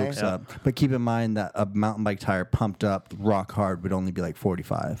PSI. soaks up. But keep in mind that a mountain bike tire pumped up rock hard would only be like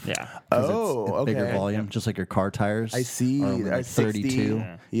 45. Yeah. 'Cause Oh, it's bigger okay. volume, just like your car tires. I see. are only like 32.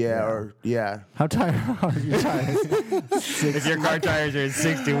 Yeah. How tired are your tires? If your car tires are at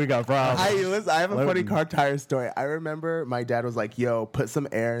 60, we got problems. I have a funny Loading. car tire story. I remember my dad was like, "Yo, put some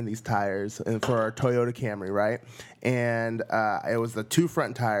air in these tires," and for our Toyota Camry, right? And it was the two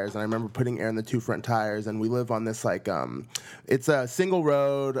front tires, and I remember putting air in the two front tires. And we live on this it's a single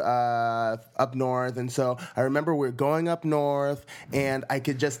road up north, and so I remember we were going up north, and I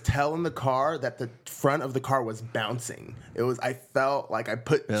could just tell in the car that the front of the car was bouncing. I felt like I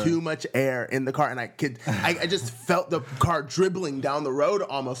put too much air in the car, and I just felt the car dribbling down the road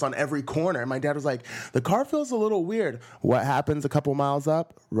almost on every corner. And my dad was like, "The car feels a little weird." What happens a couple miles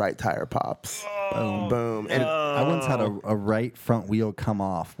up? Right tire pops. Boom, boom. And I once had a right front wheel come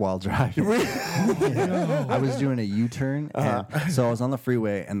off while driving. I was doing a U-turn, and so I was on the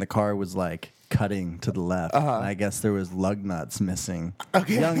freeway, and the car was like cutting to the left. And I guess there was lug nuts missing.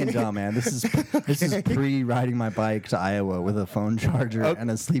 Okay. Young and dumb, man. This is pre riding my bike to Iowa with a phone charger and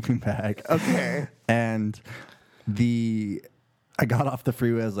a sleeping bag. Okay. And I got off the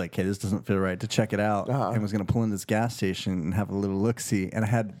freeway. I was like, "Okay, this doesn't feel right." To check it out, and was gonna pull in this gas station and have a little look-see. And I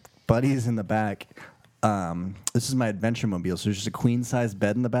had buddies in the back. This is my adventure mobile, so there's just a queen size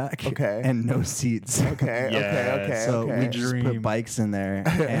bed in the back, Okay. and no seats. Okay. So we okay. just put bikes in there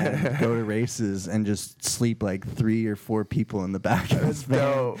and go to races and just sleep like 3 or 4 people in the back of this van.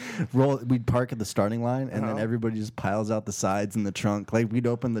 dope. We'd park at the starting line, and then everybody just piles out the sides and the trunk. Like, we'd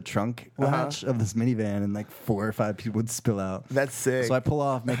open the trunk latch of this minivan, and like 4 or 5 people would spill out. That's sick. So I pull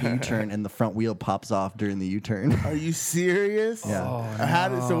off, make a U-turn, and the front wheel pops off during the U-turn. Are you serious?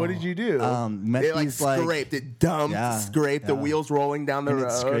 Yeah. So what did you do? Met it these, like- scraped. It dumped. Yeah, Scraped. The yeah. wheels rolling down the And road.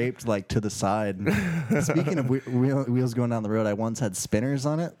 it scraped like to the side. Speaking of wheels going down the road, I once had spinners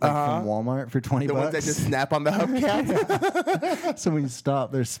on it, like from Walmart for $20. The ones that just snap on the hubcap. So when you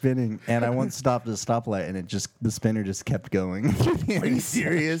stop, they're spinning. And I once stopped at a stoplight, and the spinner just kept going. Are you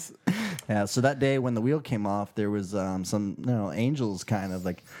serious? Yeah. So that day when the wheel came off, there was some angels, kind of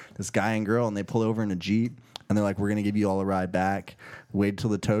like this guy and girl, and they pull over in a Jeep. And they're like, "We're gonna give you all a ride back." Waited till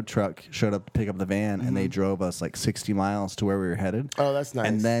the tow truck showed up to pick up the van, and they drove us like 60 miles to where we were headed. Oh, that's nice.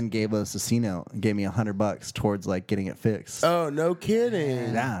 And then gave us a C-note and gave me $100 towards like getting it fixed. Oh, no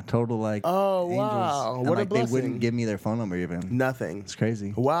kidding. Yeah, total like. Oh, angels. wow. And, What a like, they wouldn't blessing. give me their phone number even. Nothing. It's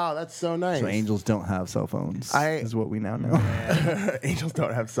crazy. Wow, that's so nice. So angels don't have cell phones. Is what we now know. Angels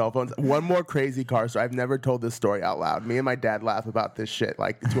don't have cell phones. One more crazy car story. I've never told this story out loud. Me and my dad laugh about this shit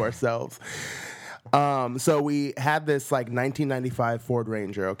like to ourselves. So we had this like 1995 Ford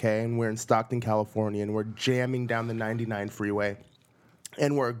Ranger, okay, and we're in Stockton, California, and we're jamming down the 99 freeway.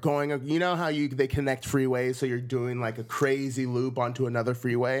 And we're going, you know how they connect freeways, so you're doing like a crazy loop onto another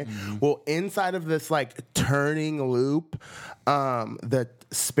freeway? Well, inside of this like turning loop, the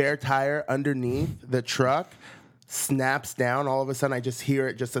spare tire underneath the truck snaps down. All of a sudden, I just hear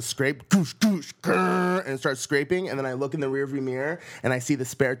it, just a scrape, goosh, goosh, grrr, and it starts scraping. And then I look in the rearview mirror, and I see the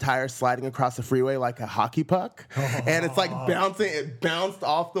spare tire sliding across the freeway like a hockey puck. And it's like bouncing. It bounced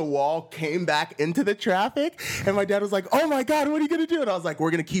off the wall, came back into the traffic. And my dad was like, "Oh my God, what are you going to do?" And I was like,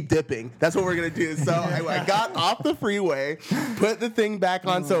 "We're going to keep dipping. That's what we're going to do." So I got off the freeway, put the thing back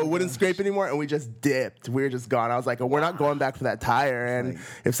on so it wouldn't scrape anymore, and we just dipped. We were just gone. I was like, "Oh, we're not going back for that tire." And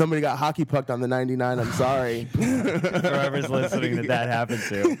if somebody got hockey pucked on the 99, I'm sorry. Whoever's listening that happened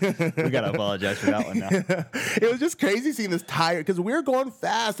to, we gotta apologize for that one now. It was just crazy seeing this tire because we were going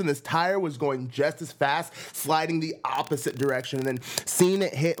fast and this tire was going just as fast, sliding the opposite direction, and then seeing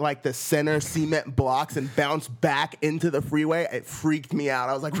it hit like the center cement blocks and bounce back into the freeway. It freaked me out.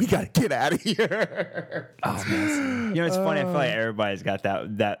 I was like, we gotta get out of here. Oh man, you know it's funny. I feel like everybody's got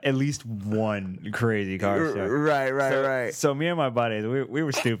that at least one crazy car story. Right. So me and my buddies, we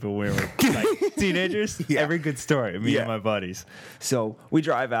were stupid when we were like teenagers. Yeah. Every good story, me and my buddies. So we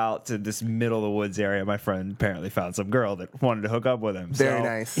drive out to this middle of the woods area. My friend apparently found some girl that wanted to hook up with him. Very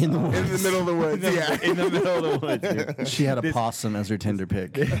nice. In the middle of the woods. Yeah. In the middle of the woods. Dude. She had a possum as her Tinder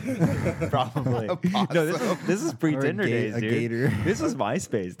pick. Probably. No, this is pre-Tinder days, dude. A gator. This was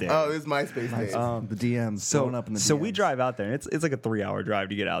MySpace days. Oh, this is MySpace days. The DMs blowing up in the DMs. So we drive out there, and it's like a 3-hour drive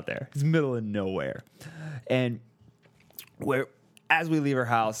to get out there. It's middle of nowhere, and as we leave her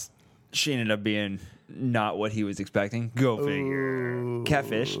house, she ended up being not what he was expecting. Go figure.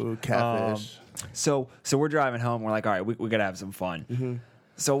 Catfish. Catfish. So we're driving home. We're like, all right, we gotta have some fun. Mm-hmm.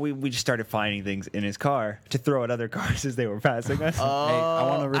 So we just started finding things in his car to throw at other cars as they were passing us. Hey, I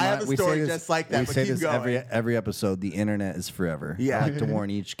want to remind. I have a story just like that. We But say keep this going. every episode. The internet is forever. Yeah. I like to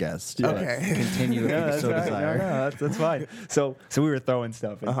warn each guest. Okay. Continue if you That's so right. desire. No, that's fine. So we were throwing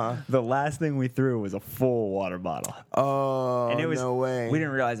stuff. And the last thing we threw was a full water bottle. Oh, And it was, no way. We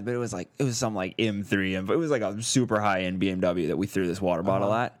didn't realize it, but it was some like M3, but it was like a super high end BMW that we threw this water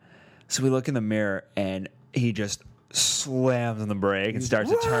bottle at. So we look in the mirror and he just slams on the brake and starts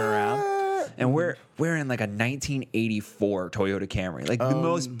to turn around. And we're in like a 1984 Toyota Camry, like the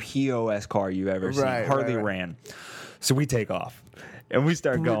most POS car you've ever seen. Hardly ran. So we take off and we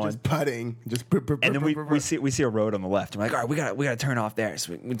start going, just putting, and then we see a road on the left. I'm like, all right, we got to turn off there.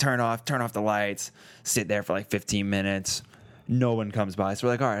 So we turn off the lights, sit there for like 15 minutes. No one comes by, so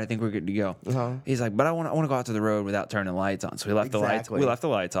we're like, all right, I think we're good to go. He's like, but I want to go out to the road without turning lights on. So we left the lights. We left the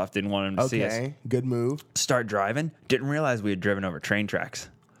lights off. Didn't want him to see us. Okay, good move. Start driving. Didn't realize we had driven over train tracks.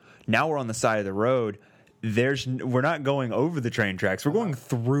 Now we're on the side of the road. We're not going over the train tracks. We're going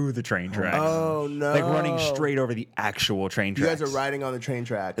through the train tracks. Oh no! Like running straight over the actual train You tracks. guys are riding on the train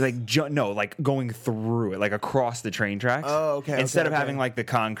tracks. Like like going through it, like across the train tracks. Oh, okay. Instead of okay. having like the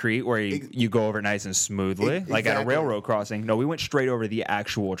concrete where you go over nice and smoothly, like at a Exactly. railroad crossing. No, we went straight over the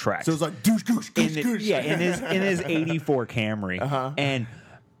actual tracks. So it was like douche, goosh, goosh, goosh. Yeah, in his '84 Camry, and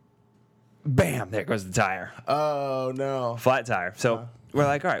bam, there goes the tire, Oh no! flat tire. So we're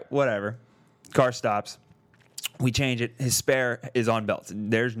like, all right, whatever. Car stops. We change it. His spare is on belts.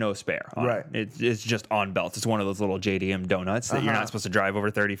 There's no spare on Right. it. It's just on belts. It's one of those little JDM donuts that you're not supposed to drive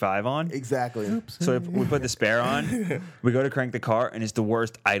over 35 on. Exactly. Oops. So we put the spare on. We go to crank the car, and it's the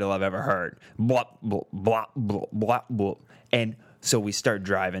worst idle I've ever heard. Blop, blop, blop, blop, blop, blop. And so we start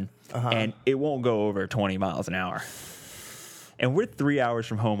driving, and it won't go over 20 miles an hour. And we're 3 hours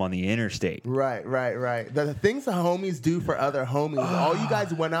from home on the interstate. Right. The things the homies do for other homies. All you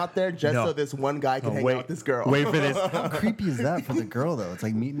guys went out there just No. so this one guy could hang out with this girl. Wait for this. How creepy is that for the girl though? It's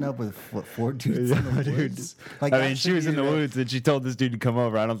like meeting up with four dudes in the woods. Like, I that mean, she should was be in the red- woods, and she told this dude to come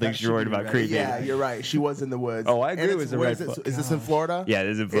over. I don't think That she's worried should be about red. creepy. Yeah, you're right. She was in the woods. Oh, I agree And with it's- the where red is flag. Is this in Florida? Yeah, it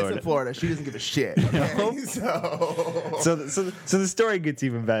is in Florida. It's in Florida. She doesn't give a shit. Okay? So the story gets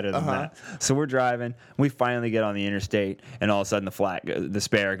even better than that. So we're driving. We finally get on the interstate, and all of a sudden the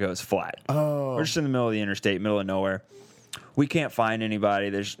spare goes flat. Oh. We're just in the middle of the interstate, middle of nowhere. We can't find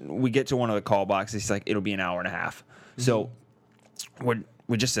anybody. We get to one of the call boxes. He's like, it'll be an hour and a half. So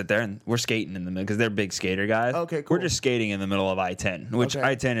we just sit there and we're skating in the middle because they're big skater guys. Okay, cool. We're just skating in the middle of I-10, which Okay.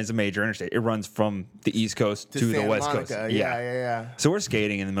 I-10 is a major interstate. It runs from the East Coast to the Santa West Monica. Coast. Yeah. So we're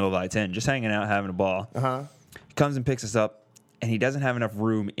skating in the middle of I-10, just hanging out, having a ball. He comes and picks us up, and he doesn't have enough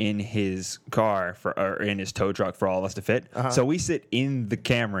room in his car or in his tow truck for all of us to fit. So we sit in the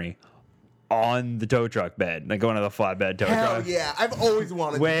Camry on the tow truck bed, like going to the flatbed tow Hell truck. yeah. I've always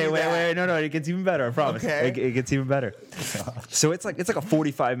wanted to do that. Wait. No, it gets even better, I promise. Okay. It gets even better. So it's like a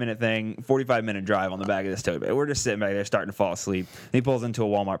 45-minute drive on the back of this tow bed. We're just sitting back there starting to fall asleep. And he pulls into a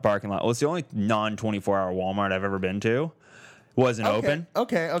Walmart parking lot. Well, it's the only non-24-hour Walmart I've ever been to. Wasn't open.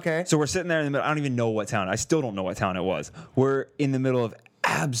 Okay. So we're sitting there in the middle. I don't even know what town. I still don't know what town it was. We're in the middle of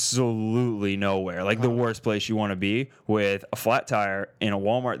absolutely nowhere, like the worst place you want to be, with a flat tire in a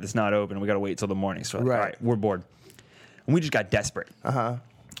Walmart that's not open. We got to wait till the morning. So, all right, we're bored. And we just got desperate.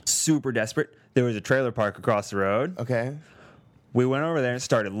 Super desperate. There was a trailer park across the road. Okay. We went over there and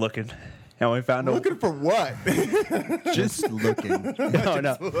started looking. And we found Looking for what? Just looking.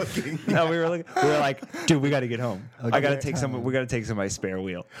 No, Looking. no. We were like, dude, we got to get home. I got to Okay. take some. We got to take somebody's spare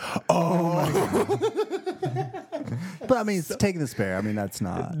wheel. Oh. But I mean, it's taking the spare. I mean, that's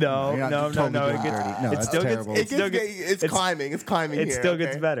not. No. You're not totally doing It gets, dirty. No, it that's still terrible. It's climbing. It's climbing. It here, still okay?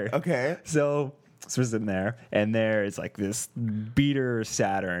 gets better. Okay. So we're sitting there, and there is like this beater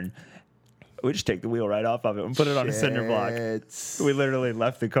Saturn. We just take the wheel right off of it and put it on a cinder block. We literally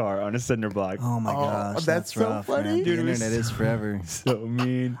left the car on a cinder block. Oh my gosh, that's so rough, funny. man. The Dude, it was internet is forever. So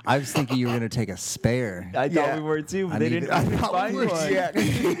mean. I was thinking you were gonna take a spare. I Yeah. thought we were too, but I they needed- didn't I even thought find we one. were- Yeah.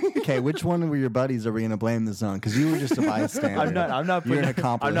 Okay, which one were your buddies are we gonna blame this on? Because you were just a bystander. I'm not You're an putting-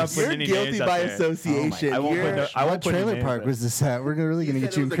 accomplice. I'm not putting You're any guilty names out by there. association. I won't put You're- no- I won't What put any trailer names park out. was this at? We're really gonna He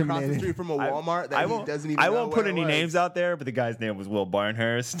get said you it was across the incriminated. street from a Walmart that I he won't, doesn't even I know won't where put it any was. names out there, but the guy's name was Will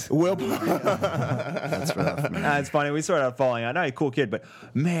Barnhurst. Will. That's rough, man. It's funny. We started out falling out. Not a cool kid, but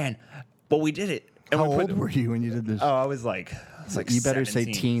man, but we did it. And How we put old the- were you when you did this? Oh, I was like You better say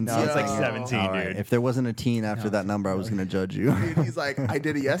 17. teen. No, it's like Yeah. 17, All right. dude. If there wasn't a teen after that number, I was gonna judge you. Dude, he's like, I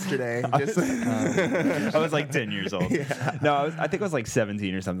did it yesterday. Just, I was like 10 years old. No, I think I was like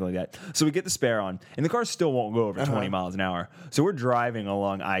 17 or something like that. So we get the spare on, and the car still won't go over 20 miles an hour. So we're driving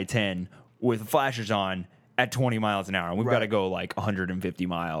along I-10 with flashers on at 20 miles an hour, and we've got to Right. go like 150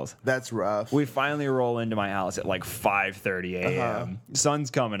 miles. That's rough. We finally roll into my house at like 5:30 a.m. Sun's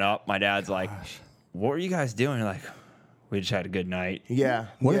coming up. My dad's like, "What were you guys doing?" Like, we just had a good night. Yeah.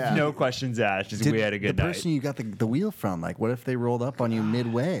 What if yeah. No questions asked. Just Did we had a good the night. person you got the wheel from, like, what if they rolled up on you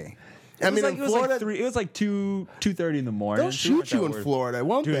midway? I mean, in it was Florida, like 3. It was like 2:30 in the morning. they'll shoot you in Florida,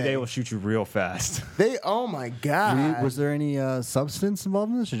 won't Dude, they? they will shoot you real fast. They. Oh my God. Was there any substance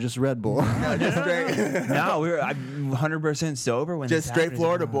involved in this, or just Red Bull? No, just straight, No, I'm 100% sober when just this straight happened.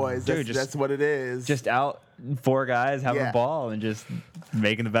 Florida boys. Dude, That's what it is. just out, 4 guys having Yeah. a ball and just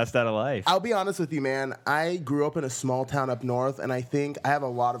making the best out of life. I'll be honest with you, man. I grew up in a small town up north, and I think I have a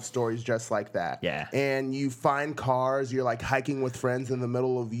lot of stories just like that. Yeah. And you find cars, you're like hiking with friends in the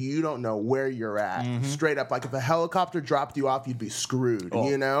middle of, you don't know where you're at. Straight up, like if a helicopter dropped you off, you'd be screwed, Oh,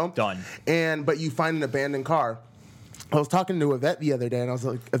 you know? done. But you find an abandoned car. I was talking to Yvette the other day, and I was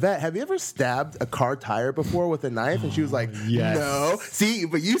like, Yvette, have you ever stabbed a car tire before with a knife? And she was like, Yes. no. See,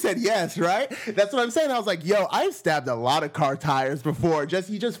 but you said yes, right? That's what I'm saying. I was like, yo, I've stabbed a lot of car tires before.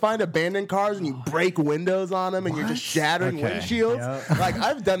 You just find abandoned cars and you break windows on them and you're just shattering Okay. windshields. Yeah. Like,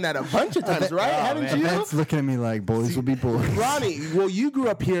 I've done that a bunch of times, right? Haven't man. you? That's looking at me like boys will be boys. Ronnie, well, you grew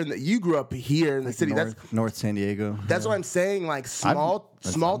up here in the city. North San Diego. That's what I'm saying. Like that small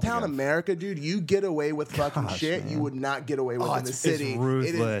sounds town like a- America, dude. You get away with fucking shit you would not get away with in the it's city.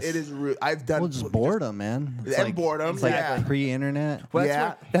 ruthless. It is rude. I've done Well, just boredom, man. It's and boredom. It's like yeah. pre-internet. Well,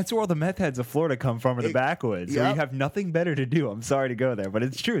 Yeah. that's where all the meth heads of Florida come from in the backwoods. Where Yep. you have nothing better to do. I'm sorry to go there, but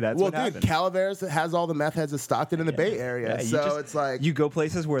it's true. That's Well, what dude, happens. Calaveras has all the meth heads of Stockton in the Bay Area. Yeah, you So just- it's like you go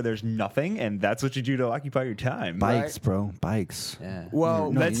places where there's nothing, and that's what you do to occupy your time. Bikes, bro. Bikes. Yeah.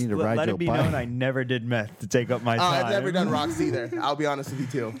 well, No, Let's, you need to ride let your it be bike. known I never did meth to take up my time. I've never done rocks either. I'll be honest with you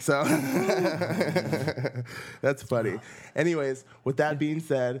too. So that's funny. Anyways, with that being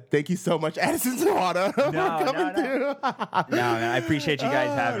said, thank you so much, Addison Zawada, for coming through. No, man, I appreciate you guys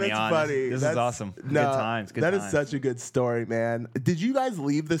having me That's on. funny. This That's- is awesome. No, good times. Good That times. is such a good story, man. Did you guys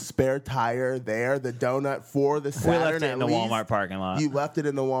leave the spare tire there, the donut for the We Saturn? left it in at the least? Walmart parking lot. You left it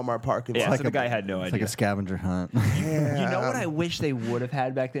in the Walmart parking lot. yeah, like so the a- guy had no It's idea. like a scavenger hunt. Yeah. You know what I wish they would have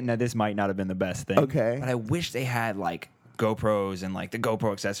had back then? Now, this might not have been the best thing. Okay. But I wish they had, like, GoPros and, like, the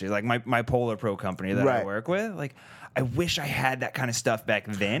GoPro accessories. Like, my Polar Pro company that I Right. work with. Like, I wish I had that kind of stuff back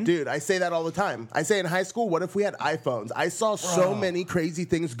then. Dude, I say that all the time. I say in high school, what if we had iPhones? I saw so many crazy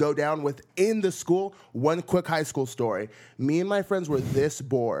things go down within the school. One quick high school story. Me and my friends were this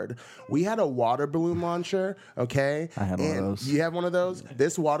bored. We had a water balloon launcher, okay? I had one of And those. You have one of those?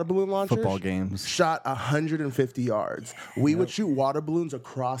 This water balloon launcher Football games. shot 150 yards. We would shoot water balloons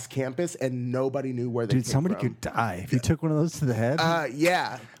across campus and nobody knew where they Dude, came somebody from. could die if you took one of those to the head.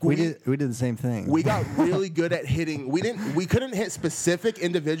 Yeah. we did the same thing. We got really good at hitting. We couldn't hit specific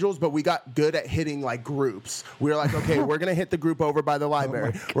individuals, but we got good at hitting like groups. We were like, okay, we're gonna hit the group over by the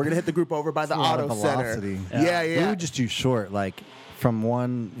library. We're gonna hit the group over by the a lot auto of center. velocity. Yeah, We yeah. would just do short, like from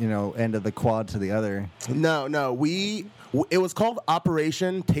one, end of the quad to the other. No. It was called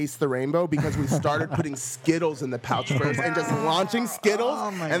Operation Taste the Rainbow because we started putting Skittles in the pouch first and just launching Skittles,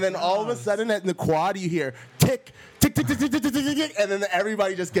 and then all of a sudden in the quad you hear tick, tick, tick, tick, tick, tick, tick, tick, tick, and then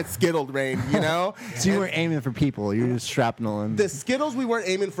everybody just gets skittled rain, you know? So you weren't aiming for people. You were just shrapneling. The Skittles, we weren't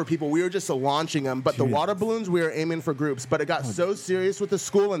aiming for people. We were just launching them. But the water balloons, we were aiming for groups. But it got so serious with the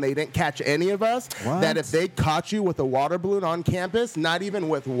school, and they didn't catch any of us, What? that if they caught you with a water balloon on campus, not even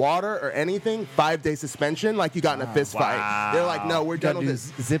with water or anything, 5-day suspension, like you got in a fist fight. They're like, no, we're done Gotta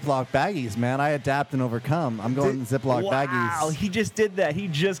with do this. Ziploc baggies, man. I adapt and overcome. I'm going Ziploc Wow, baggies. he just did that. He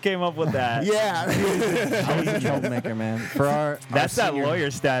just came up with that. Yeah. I was a troublemaker, man. For That's that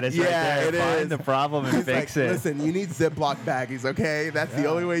lawyer status right Yeah, there. it Find is. the problem and He's fix like, it. listen, you need Ziploc baggies, okay? That's the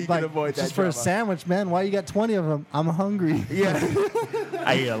only way you can avoid that just for a drama. sandwich, man. Why you got 20 of them? I'm hungry. Yeah.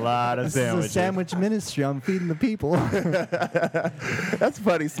 I eat a lot of This is a sandwiches. sandwich ministry. I'm feeding the people. That's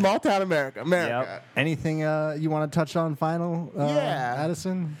funny. Small town America. Yep. Anything you want to touch on final, Yeah.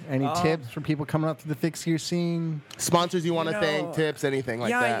 Addison? Any tips for people coming up to the fixed gear scene? Sponsors you want to You know, thank, tips, anything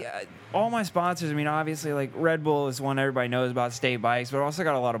like that. Yeah, all my sponsors. I mean, obviously, like Red Bull is one everybody knows about, State Bikes, but I also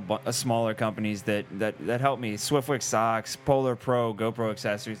got a lot of smaller companies that help me. Swiftwick socks, Polar Pro, GoPro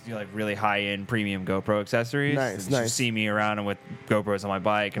accessories. Do like really high end premium GoPro accessories. Nice, You nice. see me around and with GoPros on my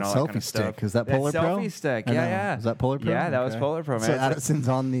bike and all that kind Selfie of stuff. stick. Is that That's Polar Pro? Selfie stick. I know. Yeah. Is that Polar Pro? Yeah, that was Okay. Polar Pro, man. So It's like- Addison's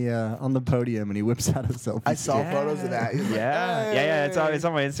on the podium and he whips out a selfie. I saw stick. photos of that. He's like, Yeah. It's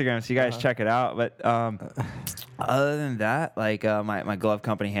on my Instagram, so you guys check it out. But other than that, like my glove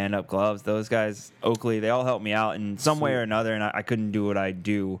company, Hand Up Gloves, those guys, Oakley, they all help me out in some way or another, and I couldn't do what I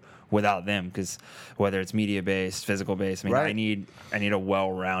do without them, because whether it's media based, physical based, I mean, Right. I need a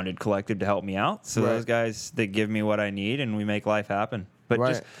well rounded collective to help me out. So Right. those guys, they give me what I need, and we make life happen. But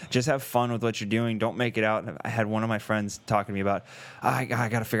Right. just have fun with what you're doing. Don't make it out. I had one of my friends talking to me about, I got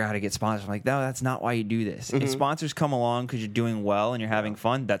to figure out how to get sponsors. I'm like, no, that's not why you do this. If sponsors come along because you're doing well and you're having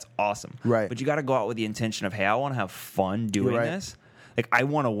fun, that's awesome. Right. But you got to go out with the intention of, hey, I want to have fun doing right. this. Like, I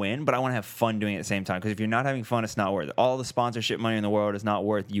want to win, but I want to have fun doing it at the same time. Because if you're not having fun, it's not worth it. All the sponsorship money in the world is not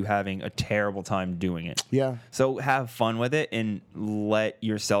worth you having a terrible time doing it. Yeah. So have fun with it and let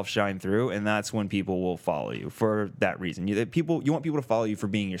yourself shine through, and that's when people will follow you for that reason. You want people to follow you for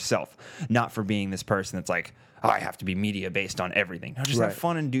being yourself, not for being this person that's like, oh, I have to be media based on everything. No, just Right. have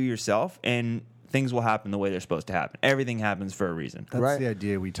fun and do yourself, and things will happen the way they're supposed to happen. Everything happens for a reason. That's Right. the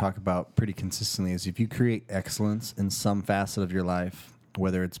idea we talk about pretty consistently is if you create excellence in some facet of your life,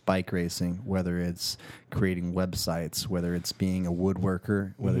 whether it's bike racing, whether it's creating websites, whether it's being a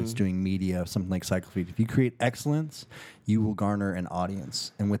woodworker, whether it's doing media, something like CycleFeed. If you create excellence, you will garner an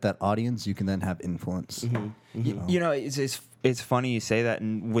audience. And with that audience, you can then have influence. You know, it's funny you say that,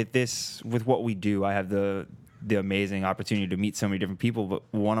 and with what we do, I have the amazing opportunity to meet so many different people. But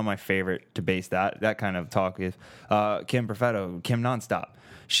one of my favorite to base that kind of talk is Kim Perfetto, Kim Nonstop.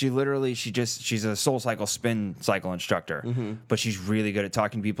 She's a Soul Cycle spin cycle instructor, but she's really good at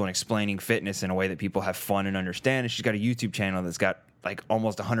talking to people and explaining fitness in a way that people have fun and understand. And she's got a YouTube channel that's got like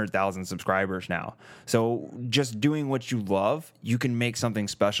almost 100,000 subscribers now. So just doing what you love, you can make something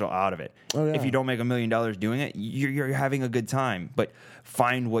special out of it. Oh, yeah. If you don't make $1 million doing it, you're having a good time. But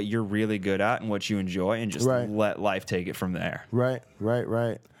find what you're really good at and what you enjoy, and just Right. let life take it from there. Right.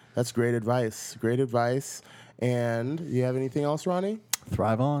 That's great advice. Great advice. And you have anything else, Ronnie?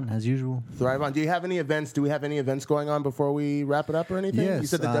 Thrive on, as usual. Thrive on. Do you have any events? Do we have any events going on before we wrap it up or anything? Yes, You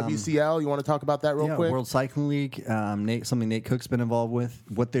said the WCL. You want to talk about that real quick? World Cycling League, something Nate Cook's been involved with.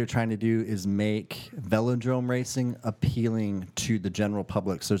 What they're trying to do is make velodrome racing appealing to the general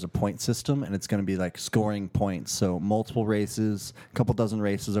public. So there's a point system, and it's going to be like scoring points. So multiple races, a couple dozen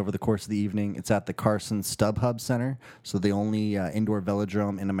races over the course of the evening. It's at the Carson StubHub Center, so the only indoor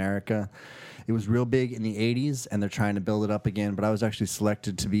velodrome in America. It was real big in the 80s, and they're trying to build it up again. But I was actually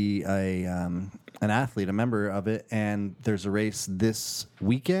selected to be an athlete, a member of it. And there's a race this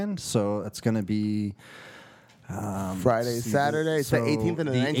weekend, so it's going to be Friday, Saturday. It's the 18th and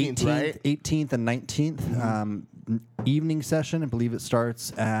the 19th, right? 18th and 19th. Evening session. I believe it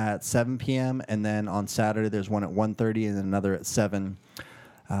starts at 7 p.m. And then on Saturday, there's one at 1:30 and then another at 7.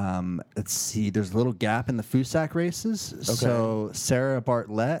 Let's see. There's a little gap in the FUSAC races. Okay. So Sarah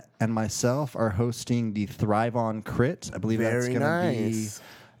Bartlett and myself are hosting the Thrive On Crit. I believe that's going to be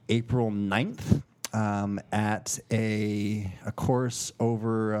April 9th at a course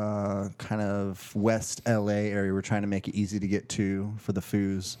over kind of West LA area. We're trying to make it easy to get to for the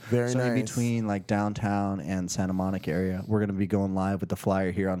FUs. Very nice. In between like downtown and Santa Monica area. We're going to be going live with the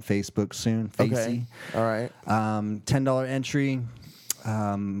flyer here on Facebook soon. Okay. All right. $10 entry.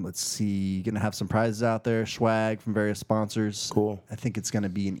 Let's see, gonna have some prizes out there, swag from various sponsors. Cool. I think it's gonna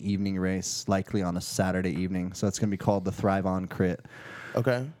be an evening race, likely on a Saturday evening. So it's gonna be called the Thrive On Crit.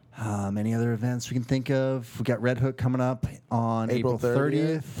 Okay. Any other events we can think of? We got Red Hook coming up on April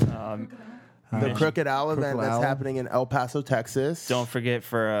 30th. The Crooked Owl event Crooked that's Owl. happening in El Paso, Texas. Don't forget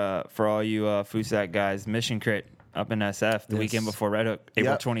for all you FUSAC guys, Mission Crit up in SF the Yes. weekend before Red Hook,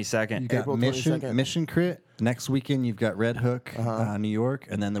 April Yep. 22nd. You got April Mission 22nd. Mission Crit. Next weekend, you've got Red Hook, New York.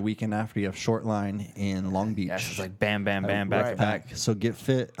 And then the weekend after, you have Short Line in Long Beach. Yes, it's like bam, bam, bam, back Right. to back. So get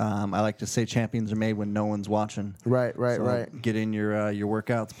fit. I like to say champions are made when no one's watching. Right, So right. Get in your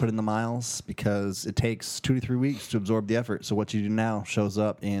workouts, put in the miles, because it takes 2 to 3 weeks to absorb the effort. So what you do now shows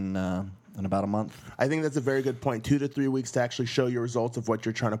up in about a month. I think that's a very good point. 2 to 3 weeks to actually show your results of what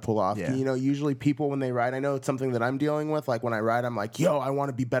you're trying to pull off. Yeah. You know, usually people when they ride, I know it's something that I'm dealing with. Like when I ride, I'm like, yo, I want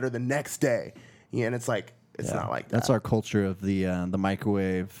to be better the next day. Yeah, and it's like, it's Yeah. not like that. That's our culture of the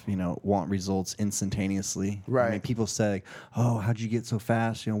microwave. Want results instantaneously. Right. I mean, people say, "Oh, how'd you get so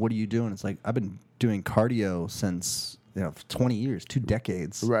fast? What are you doing?" It's like I've been doing cardio since 20 years, 2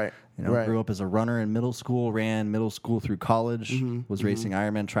 decades. Right. Right. Grew up as a runner in middle school, ran middle school through college, was racing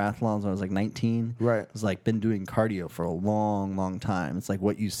Ironman triathlons when I was like 19. Right. It's like been doing cardio for a long, long time. It's like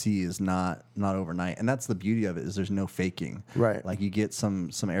what you see is not overnight. And that's the beauty of it, is there's no faking. Right. Like you get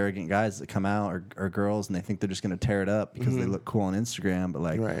some arrogant guys that come out or girls and they think they're just going to tear it up because they look cool on Instagram. But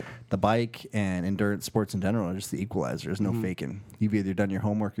like Right. the bike and endurance sports in general are just the equalizer. There's no faking. You've either done your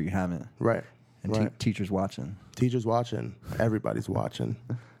homework or you haven't. Right. And Right. teachers watching. Teachers watching. Everybody's watching.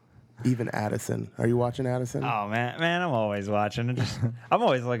 Even Addison. Are you watching Addison? Oh man, I'm always watching. I'm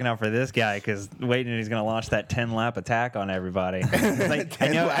always looking out for this guy because waiting he's going to launch that 10-lap attack on everybody. It's like, I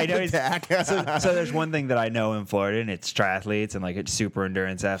know. 10-lap attack. So there's one thing that I know in Florida, and it's triathletes and like it's super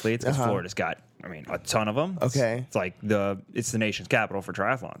endurance athletes because Florida's got, a ton of them. Okay. It's like it's the nation's capital for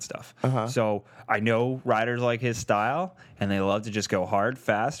triathlon stuff. Uh-huh. So I know riders like his style, and they love to just go hard,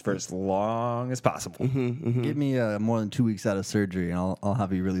 fast for as long as possible. Give me more than 2 weeks out of surgery, and I'll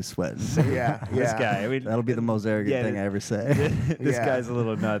have you really sweating. Yeah. This guy, That'll be the most arrogant thing I ever say. This Yeah. guy's a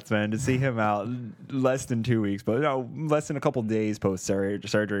little nuts, man. To see him out less than 2 weeks, but less than a couple days post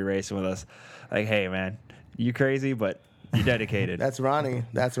surgery racing with us. Like, hey, man, you crazy, but you're dedicated. That's Ronnie.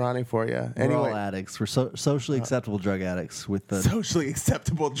 That's Ronnie for you. We're all Anyway, addicts. We're socially acceptable drug addicts with the. socially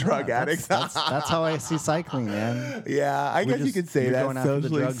acceptable drug addicts. That's how I see cycling, man. Yeah, I guess you could say you're that. going after the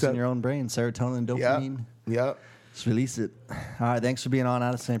Socially drugs in your own brain, serotonin, dopamine. Yep. Just release it. All right, thanks for being on,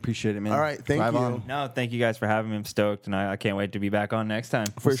 Addison. I appreciate it, man. All right, thank Drive you. on. No, thank you guys for having me. I'm stoked, and I can't wait to be back on next time.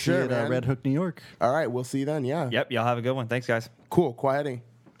 For See sure, you at man. Red Hook, New York. All right, we'll see you then. Yeah. Yep, y'all have a good one. Thanks, guys. Cool. Quieting.